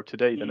care more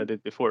today than they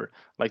did before.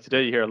 Like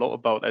today, you hear a lot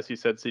about, as you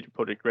said, CD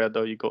Projekt Red.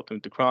 You got them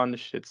to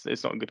crunch.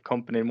 It's not a good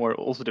company anymore.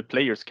 Also, the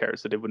players care,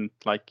 so they wouldn't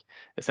like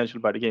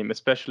essentially buy the game.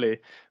 Especially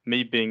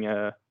me being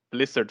a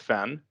Blizzard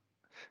fan.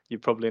 You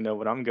probably know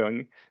what I'm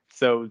going.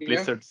 So Yeah.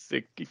 Blizzard's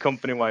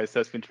company-wise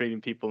has been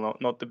treating people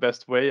not the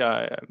best way.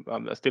 I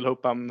still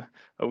hope I'm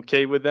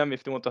okay with them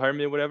if they want to hire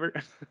me or whatever.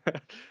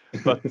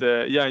 But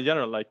yeah, in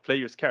general, like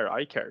players care.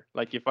 I care.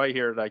 Like if I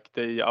hear like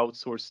they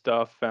outsource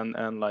stuff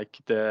and like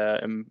the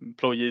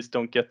employees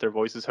don't get their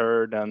voices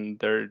heard and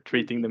they're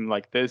treating them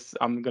like this,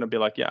 I'm gonna be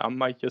like, yeah, I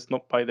might just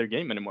not buy their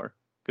game anymore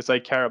because I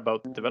care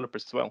about the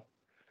developers as well.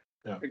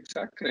 Yeah.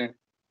 Exactly.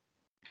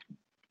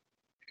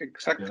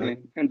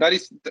 And that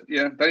is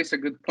a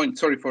good point.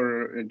 Sorry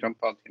for jump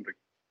out, Henrik.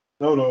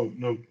 No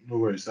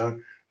worries. I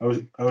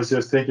was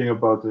just thinking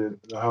about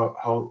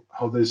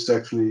how this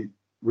actually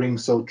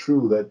rings so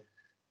true, that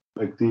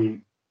like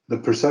the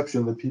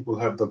perception that people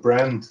have, the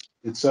brand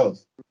itself.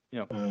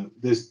 Yeah.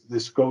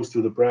 This goes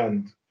to the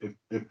brand.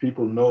 If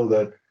people know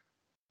that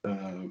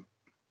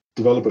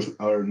developers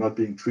are not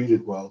being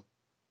treated well,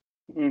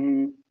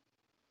 you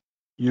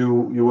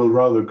will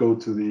rather go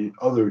to the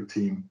other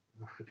team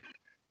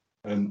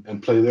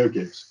and play their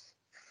games.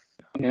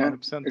 Yeah,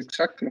 100%.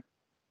 exactly.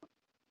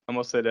 I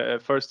must say the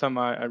first time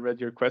I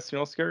read your question,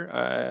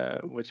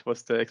 Oscar, which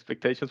was the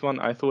expectations one,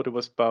 I thought it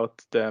was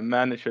about the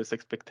manager's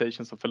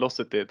expectations of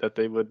velocity, that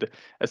they would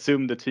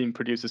assume the team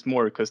produces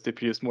more because they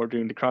produce more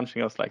during the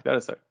crunching. I was like, that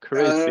is a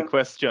crazy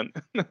question.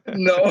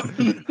 No.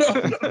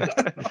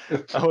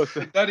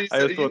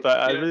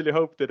 I really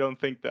hope they don't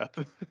think that.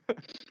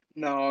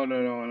 No,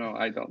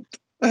 I don't.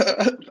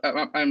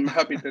 I'm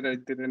happy that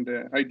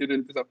I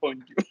didn't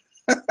disappoint you.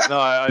 No,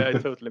 I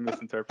totally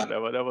misinterpreted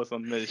that. That was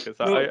on me because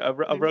I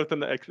wrote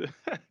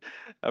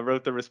I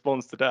wrote a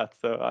response to that,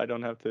 so I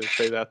don't have to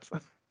say that.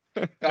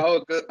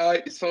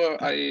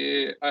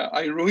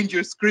 I ruined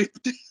your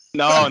script.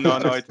 No,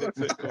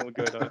 it's all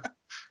good.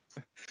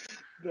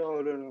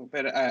 No.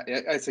 But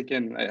as I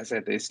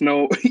said,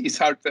 it's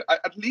hard.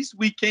 At least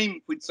we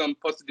came with some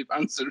positive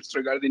answers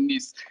regarding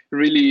this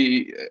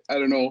really, I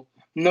don't know,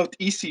 not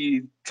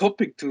easy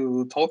topic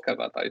to talk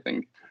about, I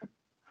think.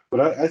 But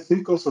I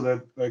think also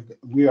that like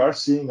we are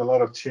seeing a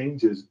lot of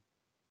changes.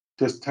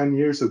 Just 10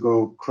 years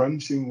ago,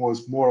 crunching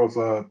was more of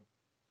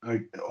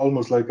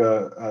almost like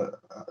a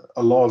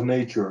law of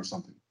nature or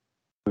something.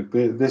 Like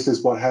this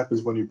is what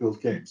happens when you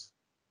build games.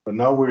 But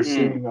now we're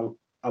seeing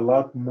a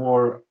lot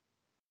more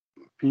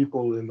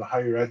people in the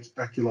higher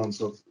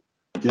echelons of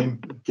game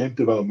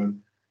development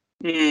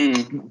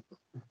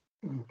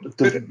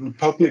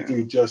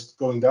publicly just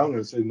going down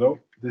and saying, no,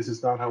 this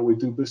is not how we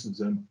do business.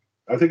 And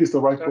I think it's the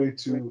right way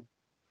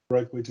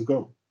to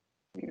go.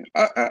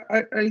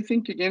 I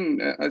think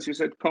again, as you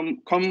said,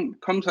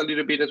 comes a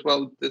little bit as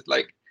well. It's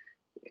like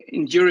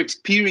in your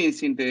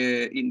experience in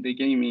the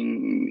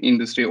gaming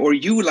industry, or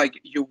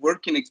your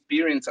working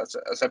experience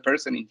as a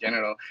person in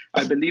general.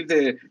 I believe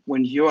that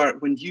when you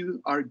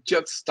are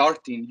just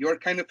starting, you are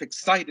kind of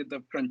excited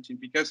of crunching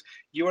because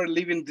you are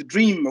living the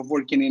dream of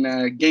working in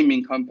a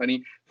gaming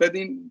company. But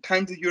in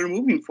times that you're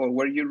moving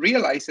forward, you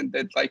realize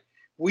that like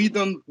we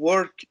don't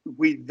work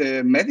with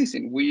the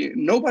medicine.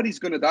 Nobody's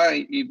gonna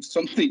die if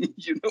something,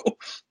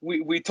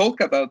 we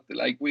talk about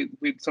like with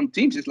some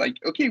teams. It's like,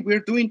 okay,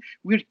 we're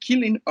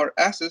killing our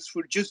asses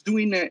for just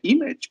doing an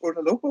image or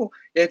a logo.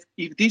 If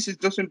this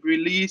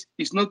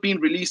it's not being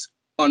released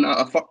on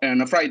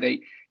a Friday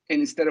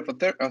and instead of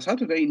a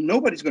Saturday,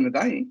 nobody's gonna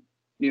die.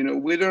 We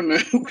don't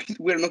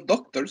we're not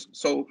doctors,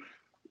 so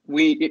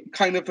we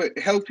kind of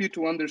help you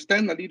to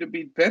understand a little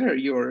bit better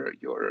you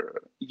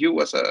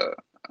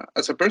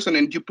as a person,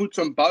 and you put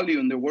some value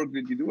in the work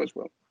that you do as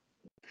well.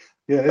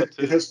 Yeah,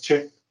 it has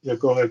changed. Yeah,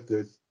 go ahead,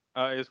 dude.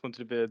 I just want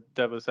to be a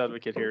devil's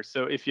advocate here.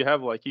 So if you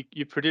have like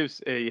you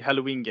produce a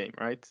Halloween game,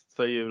 right?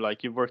 So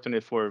you've worked on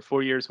it for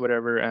 4 years,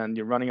 whatever, and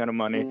you're running out of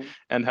money,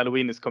 and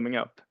Halloween is coming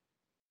up,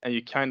 and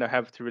you kind of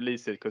have to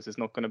release it because it's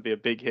not going to be a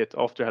big hit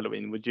after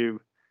Halloween. Would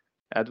you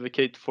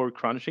advocate for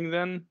crunching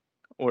then,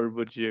 or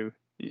would you?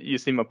 You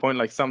see my point.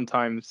 Like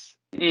sometimes,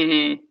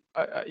 I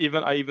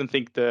even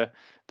think the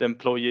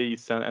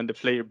employees and the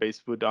player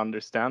base would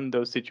understand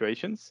those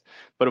situations.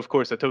 But of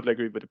course, I totally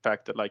agree with the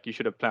fact that like you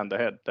should have planned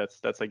ahead.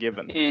 That's a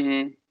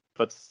given.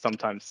 But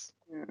sometimes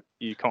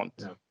you can't.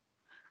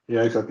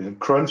 Yeah, exactly. And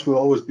crunch will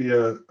always be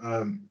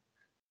an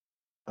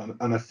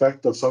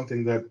effect of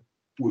something that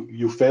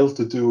you failed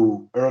to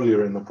do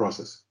earlier in the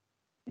process.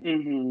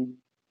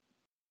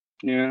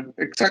 Yeah,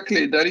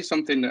 exactly. That is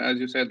something, as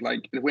you said,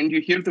 like when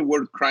you hear the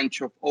word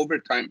crunch of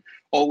overtime,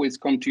 always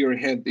come to your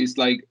head is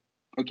like,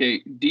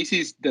 okay, this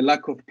is the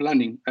lack of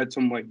planning at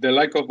some way, the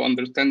lack of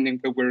understanding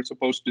what we're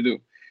supposed to do.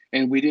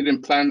 And we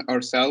didn't plan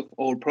ourselves,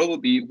 or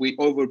probably we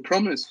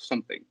overpromised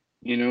something,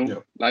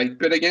 Like,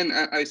 but again,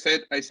 I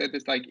said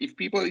it's like if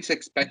people is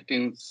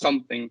expecting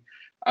something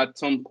at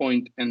some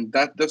point, and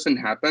that doesn't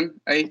happen.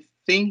 I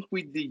think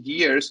with the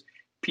years,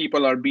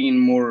 people are being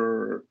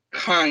more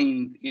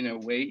kind in a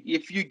way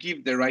if you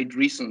give the right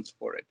reasons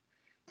for it.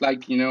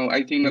 Like,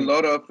 I think a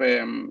lot of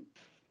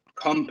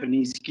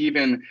companies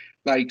given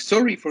like,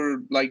 sorry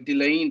for like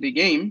delaying the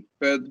game,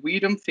 but we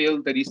don't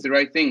feel that is the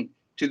right thing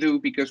to do,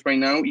 because right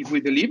now if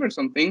we deliver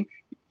something,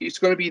 it's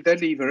going to be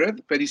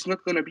delivered, but it's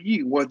not going to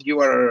be what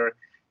you're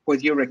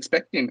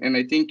expecting. And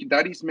I think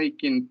that is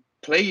making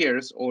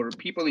players or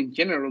people in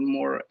general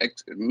more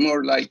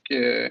like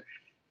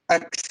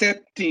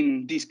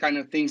accepting these kind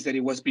of things that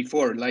it was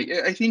before. Like,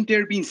 I think there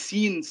have been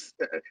scenes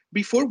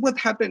before what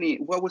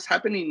was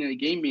happening in a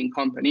gaming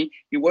company.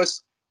 It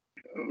was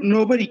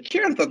nobody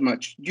cared that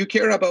much. You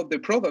care about the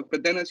product,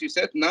 but then, as you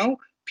said, now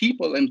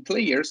people and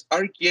players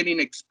are getting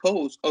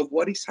exposed of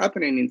what is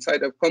happening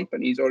inside of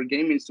companies or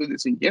gaming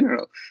studios in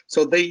general.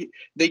 So they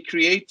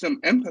create some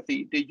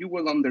empathy that you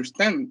will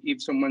understand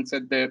if someone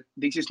said that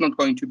this is not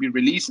going to be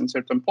released at a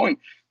certain point,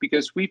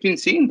 because we've been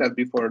seeing that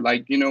before.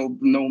 Like,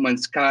 No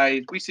Man's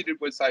Sky, we see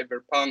it with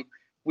Cyberpunk,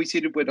 we see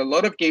it with a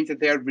lot of games that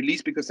they are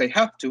released because they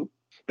have to,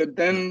 but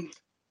then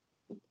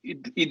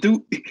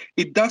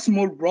it does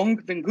more wrong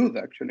than good,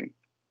 actually,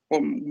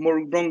 or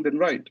more wrong than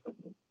right.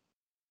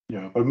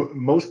 Yeah, but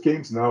most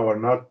games now are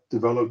not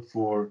developed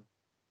for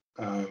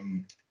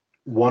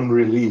one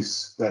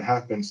release that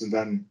happens and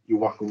then you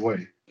walk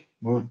away.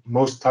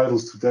 Most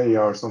titles today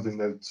are something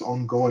that's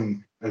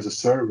ongoing as a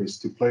service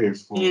to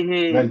players for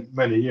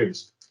many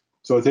years.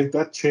 So I think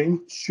that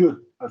change should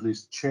at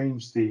least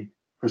change the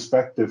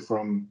perspective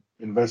from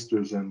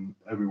investors and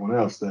everyone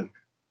else, that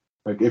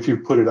like if you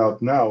put it out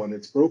now and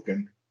it's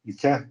broken, you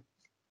can't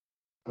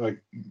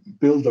like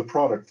build a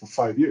product for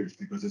 5 years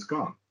because it's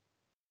gone.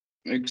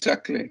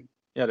 Exactly.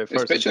 Yeah, the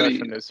first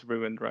impression is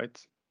ruined, right?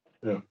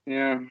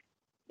 Yeah.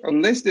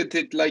 Unless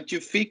that like you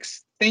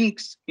fix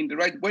things in the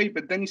right way,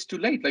 but then it's too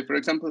late. Like, for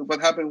example,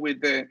 what happened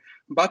with the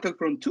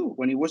Battlefront 2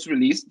 when it was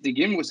released, the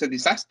game was a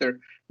disaster.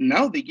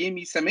 Now the game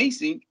is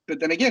amazing,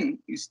 but then again,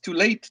 it's too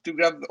late to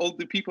grab all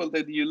the people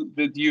that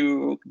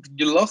you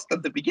lost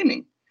at the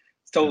beginning.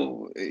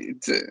 So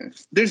it's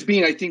there's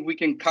been, I think we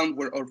can count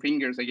our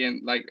fingers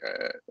again, like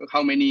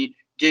how many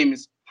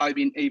games have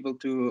been able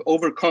to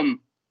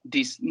overcome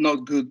this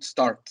not good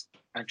start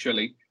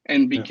actually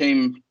and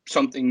became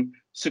something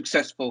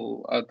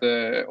successful at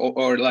the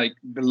or like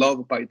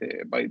beloved by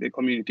the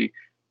community.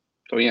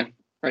 So yeah,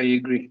 I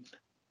agree.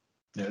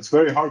 Yeah, it's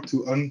very hard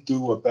to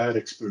undo a bad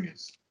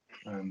experience.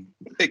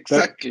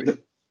 Exactly.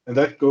 And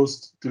that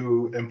goes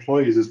to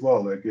employees as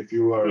well. Like if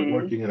you are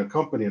working in a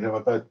company and have a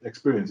bad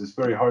experience, it's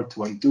very hard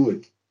to undo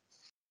it.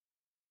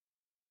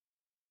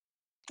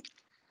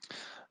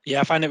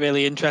 Yeah, I find it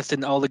really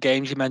interesting, all the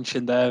games you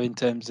mentioned there in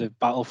terms of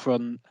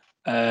Battlefront,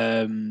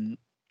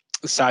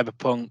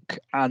 Cyberpunk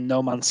and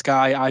No Man's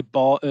Sky. I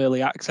bought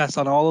early access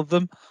on all of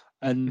them,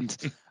 and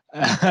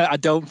I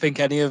don't think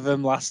any of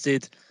them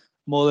lasted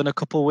more than a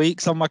couple of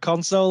weeks on my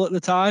console at the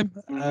time,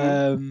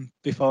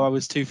 before I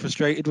was too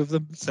frustrated with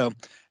them. So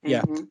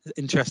yeah,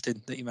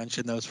 interesting that you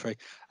mentioned those three.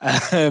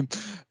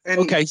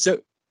 Okay, so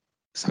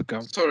go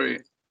on. Sorry,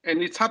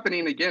 and it's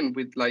happening again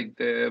with like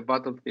the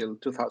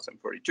Battlefield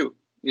 2042.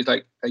 It's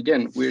like,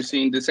 again, we're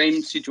seeing the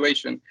same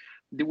situation.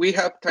 Do we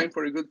have time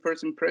for a good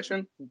first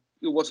impression?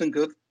 It wasn't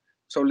good.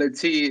 So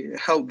let's see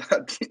how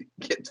that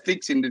gets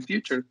fixed in the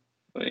future.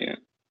 So, yeah.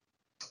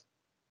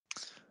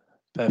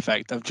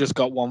 Perfect. I've just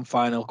got one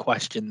final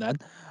question then.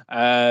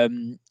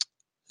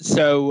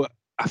 So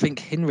I think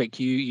Hinrik,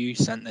 you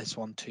sent this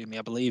one to me,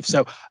 I believe.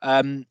 So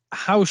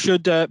how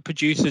should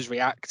producers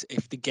react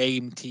if the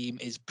game team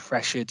is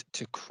pressured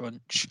to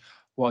crunch?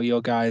 What are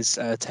your guys'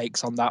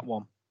 takes on that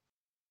one?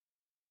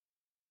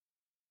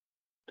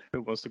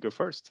 Who wants to go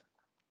first?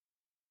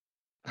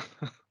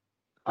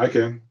 I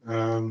can.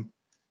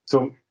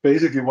 So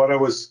basically what I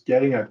was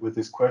getting at with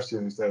this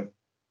question is that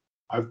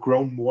I've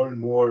grown more and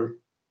more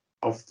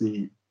of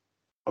the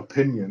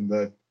opinion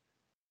that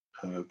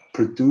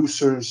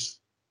producers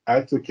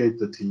advocate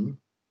the team,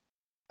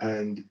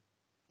 and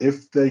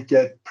if they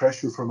get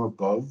pressure from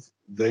above,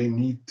 they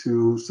need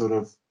to sort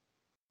of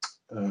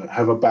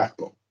have a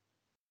backbone.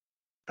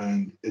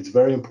 And it's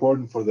very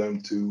important for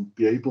them to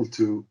be able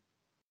to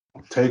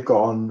take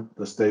on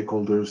the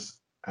stakeholders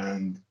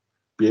and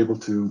be able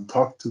to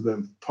talk to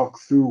them, talk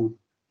through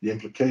the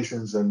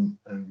implications and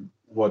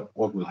what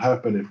will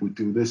happen if we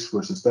do this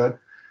versus that,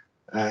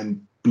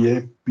 and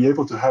be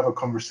able to have a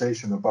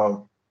conversation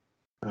about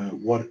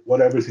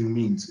what everything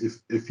means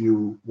if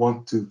you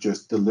want to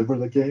just deliver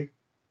the game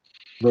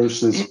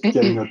versus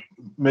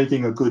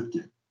making a good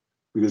game,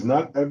 because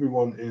not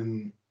everyone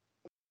in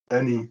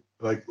any,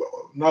 like,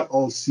 not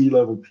all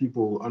C-level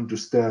people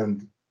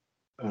understand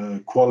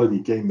quality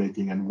game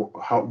making and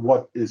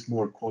what is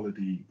more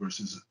quality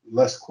versus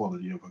less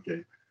quality of a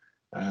game.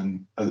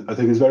 And I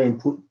think it's very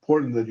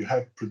important that you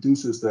have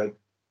producers that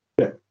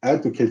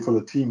advocate for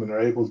the team and are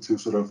able to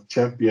sort of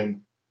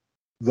champion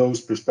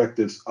those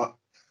perspectives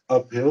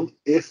uphill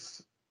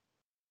if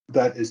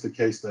that is the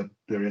case, that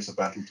there is a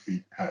battle to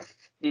be had.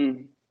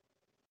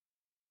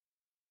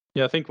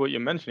 Yeah, I think what you're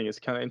mentioning is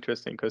kind of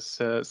interesting because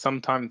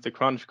sometimes the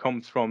crunch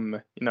comes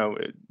from,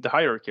 the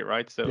hierarchy,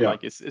 right? So Yeah,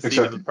 like it's a exactly.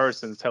 C-level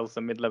person tells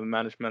a mid-level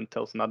management,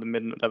 tells another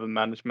mid-level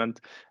management,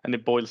 and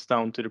it boils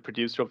down to the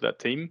producer of that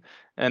team.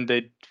 And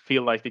they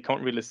feel like they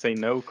can't really say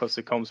no because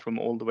it comes from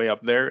all the way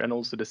up there. And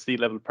also the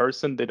C-level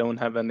person, they don't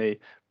have any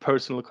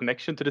personal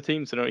connection to the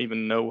team. So they don't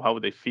even know how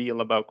they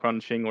feel about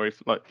crunching, or if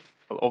like,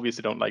 well,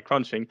 obviously don't like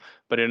crunching,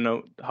 but they don't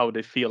know how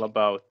they feel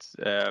about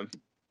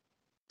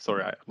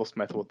sorry, I lost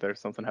my thought there.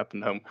 Something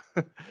happened home.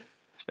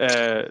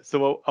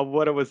 So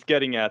what I was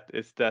getting at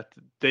is that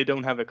they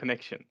don't have a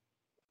connection.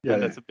 Yeah,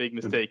 And that's a big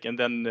mistake. And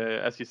then,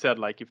 as you said,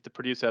 like if the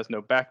producer has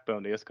no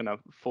backbone, they're just gonna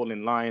fall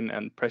in line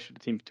and pressure the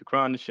team to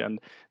crunch, and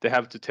they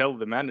have to tell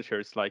the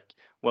managers like,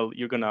 well,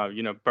 you're gonna,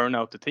 burn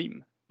out the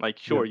team. Like,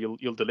 sure,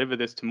 you'll deliver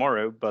this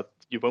tomorrow, but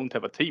you won't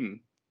have a team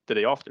the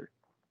day after.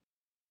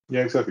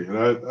 Yeah, exactly. And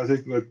I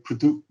think like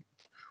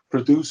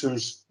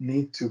producers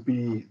need to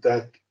be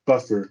that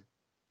buffer.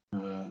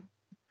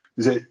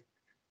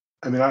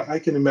 I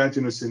can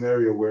imagine a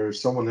scenario where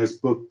someone has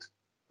booked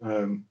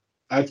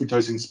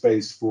advertising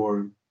space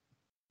for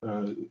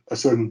a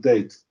certain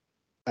date,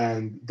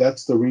 and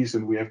that's the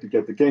reason we have to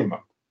get the game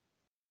up.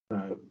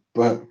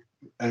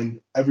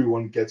 And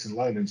everyone gets in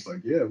line and it's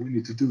like, yeah, we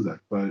need to do that.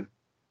 But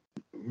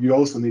you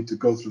also need to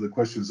go through the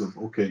questions of,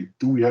 okay,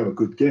 do we have a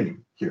good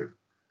game here?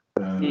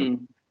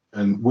 And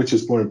which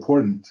is more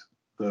important,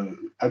 the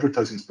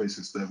advertising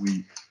spaces that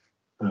we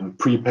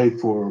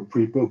prepaid for,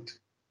 pre-booked.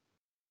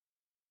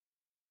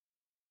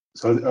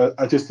 So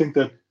I just think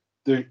that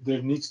there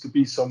needs to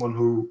be someone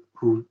who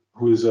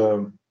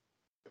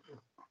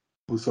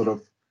sort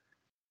of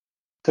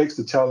takes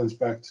the challenge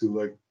back to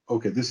like,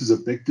 okay, this is a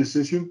big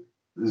decision,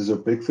 this is a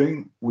big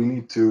thing. We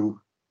need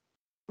to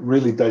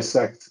really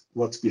dissect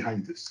what's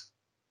behind this,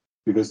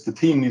 because the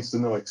team needs to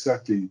know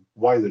exactly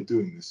why they're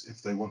doing this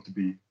if they want to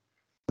be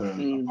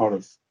a part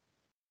of.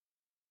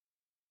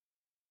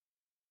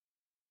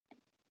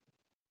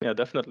 Yeah,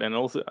 definitely. And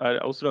also, I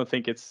also don't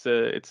think it's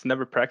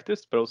never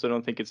practiced, but also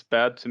don't think it's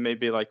bad to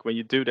maybe like when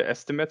you do the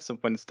estimates of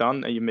when it's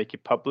done and you make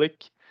it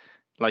public,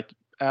 like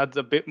add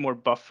a bit more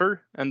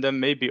buffer and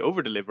then maybe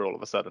over deliver all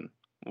of a sudden.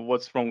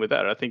 What's wrong with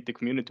that? I think the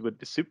community would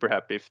be super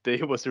happy if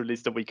they was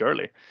released a week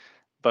early.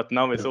 But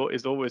now it's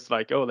always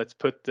like, oh, let's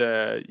put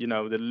the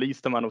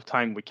least amount of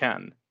time we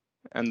can,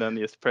 and then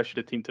just pressure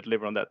the team to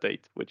deliver on that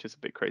date, which is a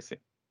bit crazy.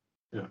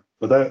 Yeah,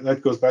 but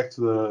that goes back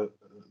to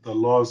the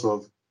laws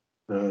of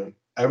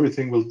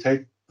everything will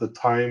take the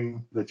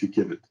time that you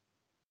give it.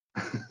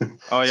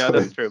 Oh yeah,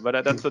 that's true,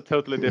 but that's a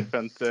totally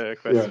different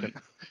question.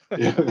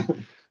 Yeah.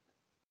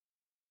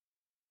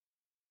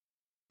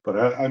 But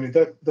I mean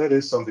that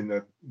is something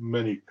that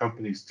many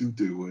companies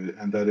do,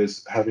 and that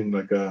is having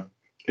like a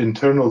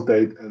internal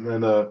date and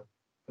then a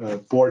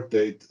board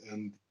date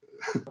and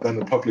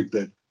then a public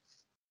date.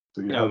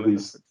 So you have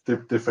these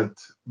different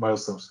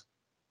milestones.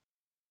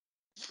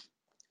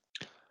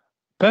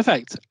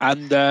 Perfect.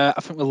 And I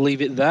think we'll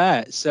leave it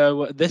there.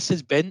 So this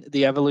has been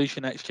the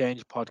Evolution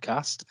Exchange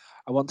podcast.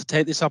 I want to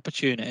take this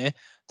opportunity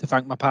to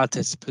thank my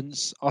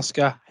participants,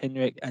 Oscar,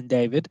 Henrik, and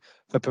David,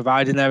 for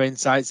providing their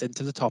insights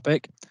into the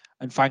topic,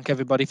 and thank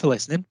everybody for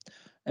listening.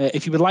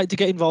 If you would like to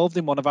get involved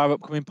in one of our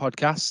upcoming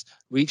podcasts,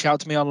 reach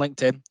out to me on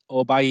LinkedIn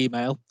or by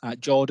email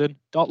at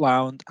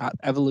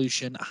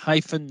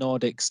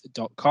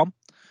jordan.lound@evolution-nordics.com.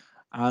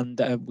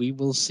 And we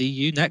will see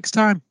you next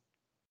time.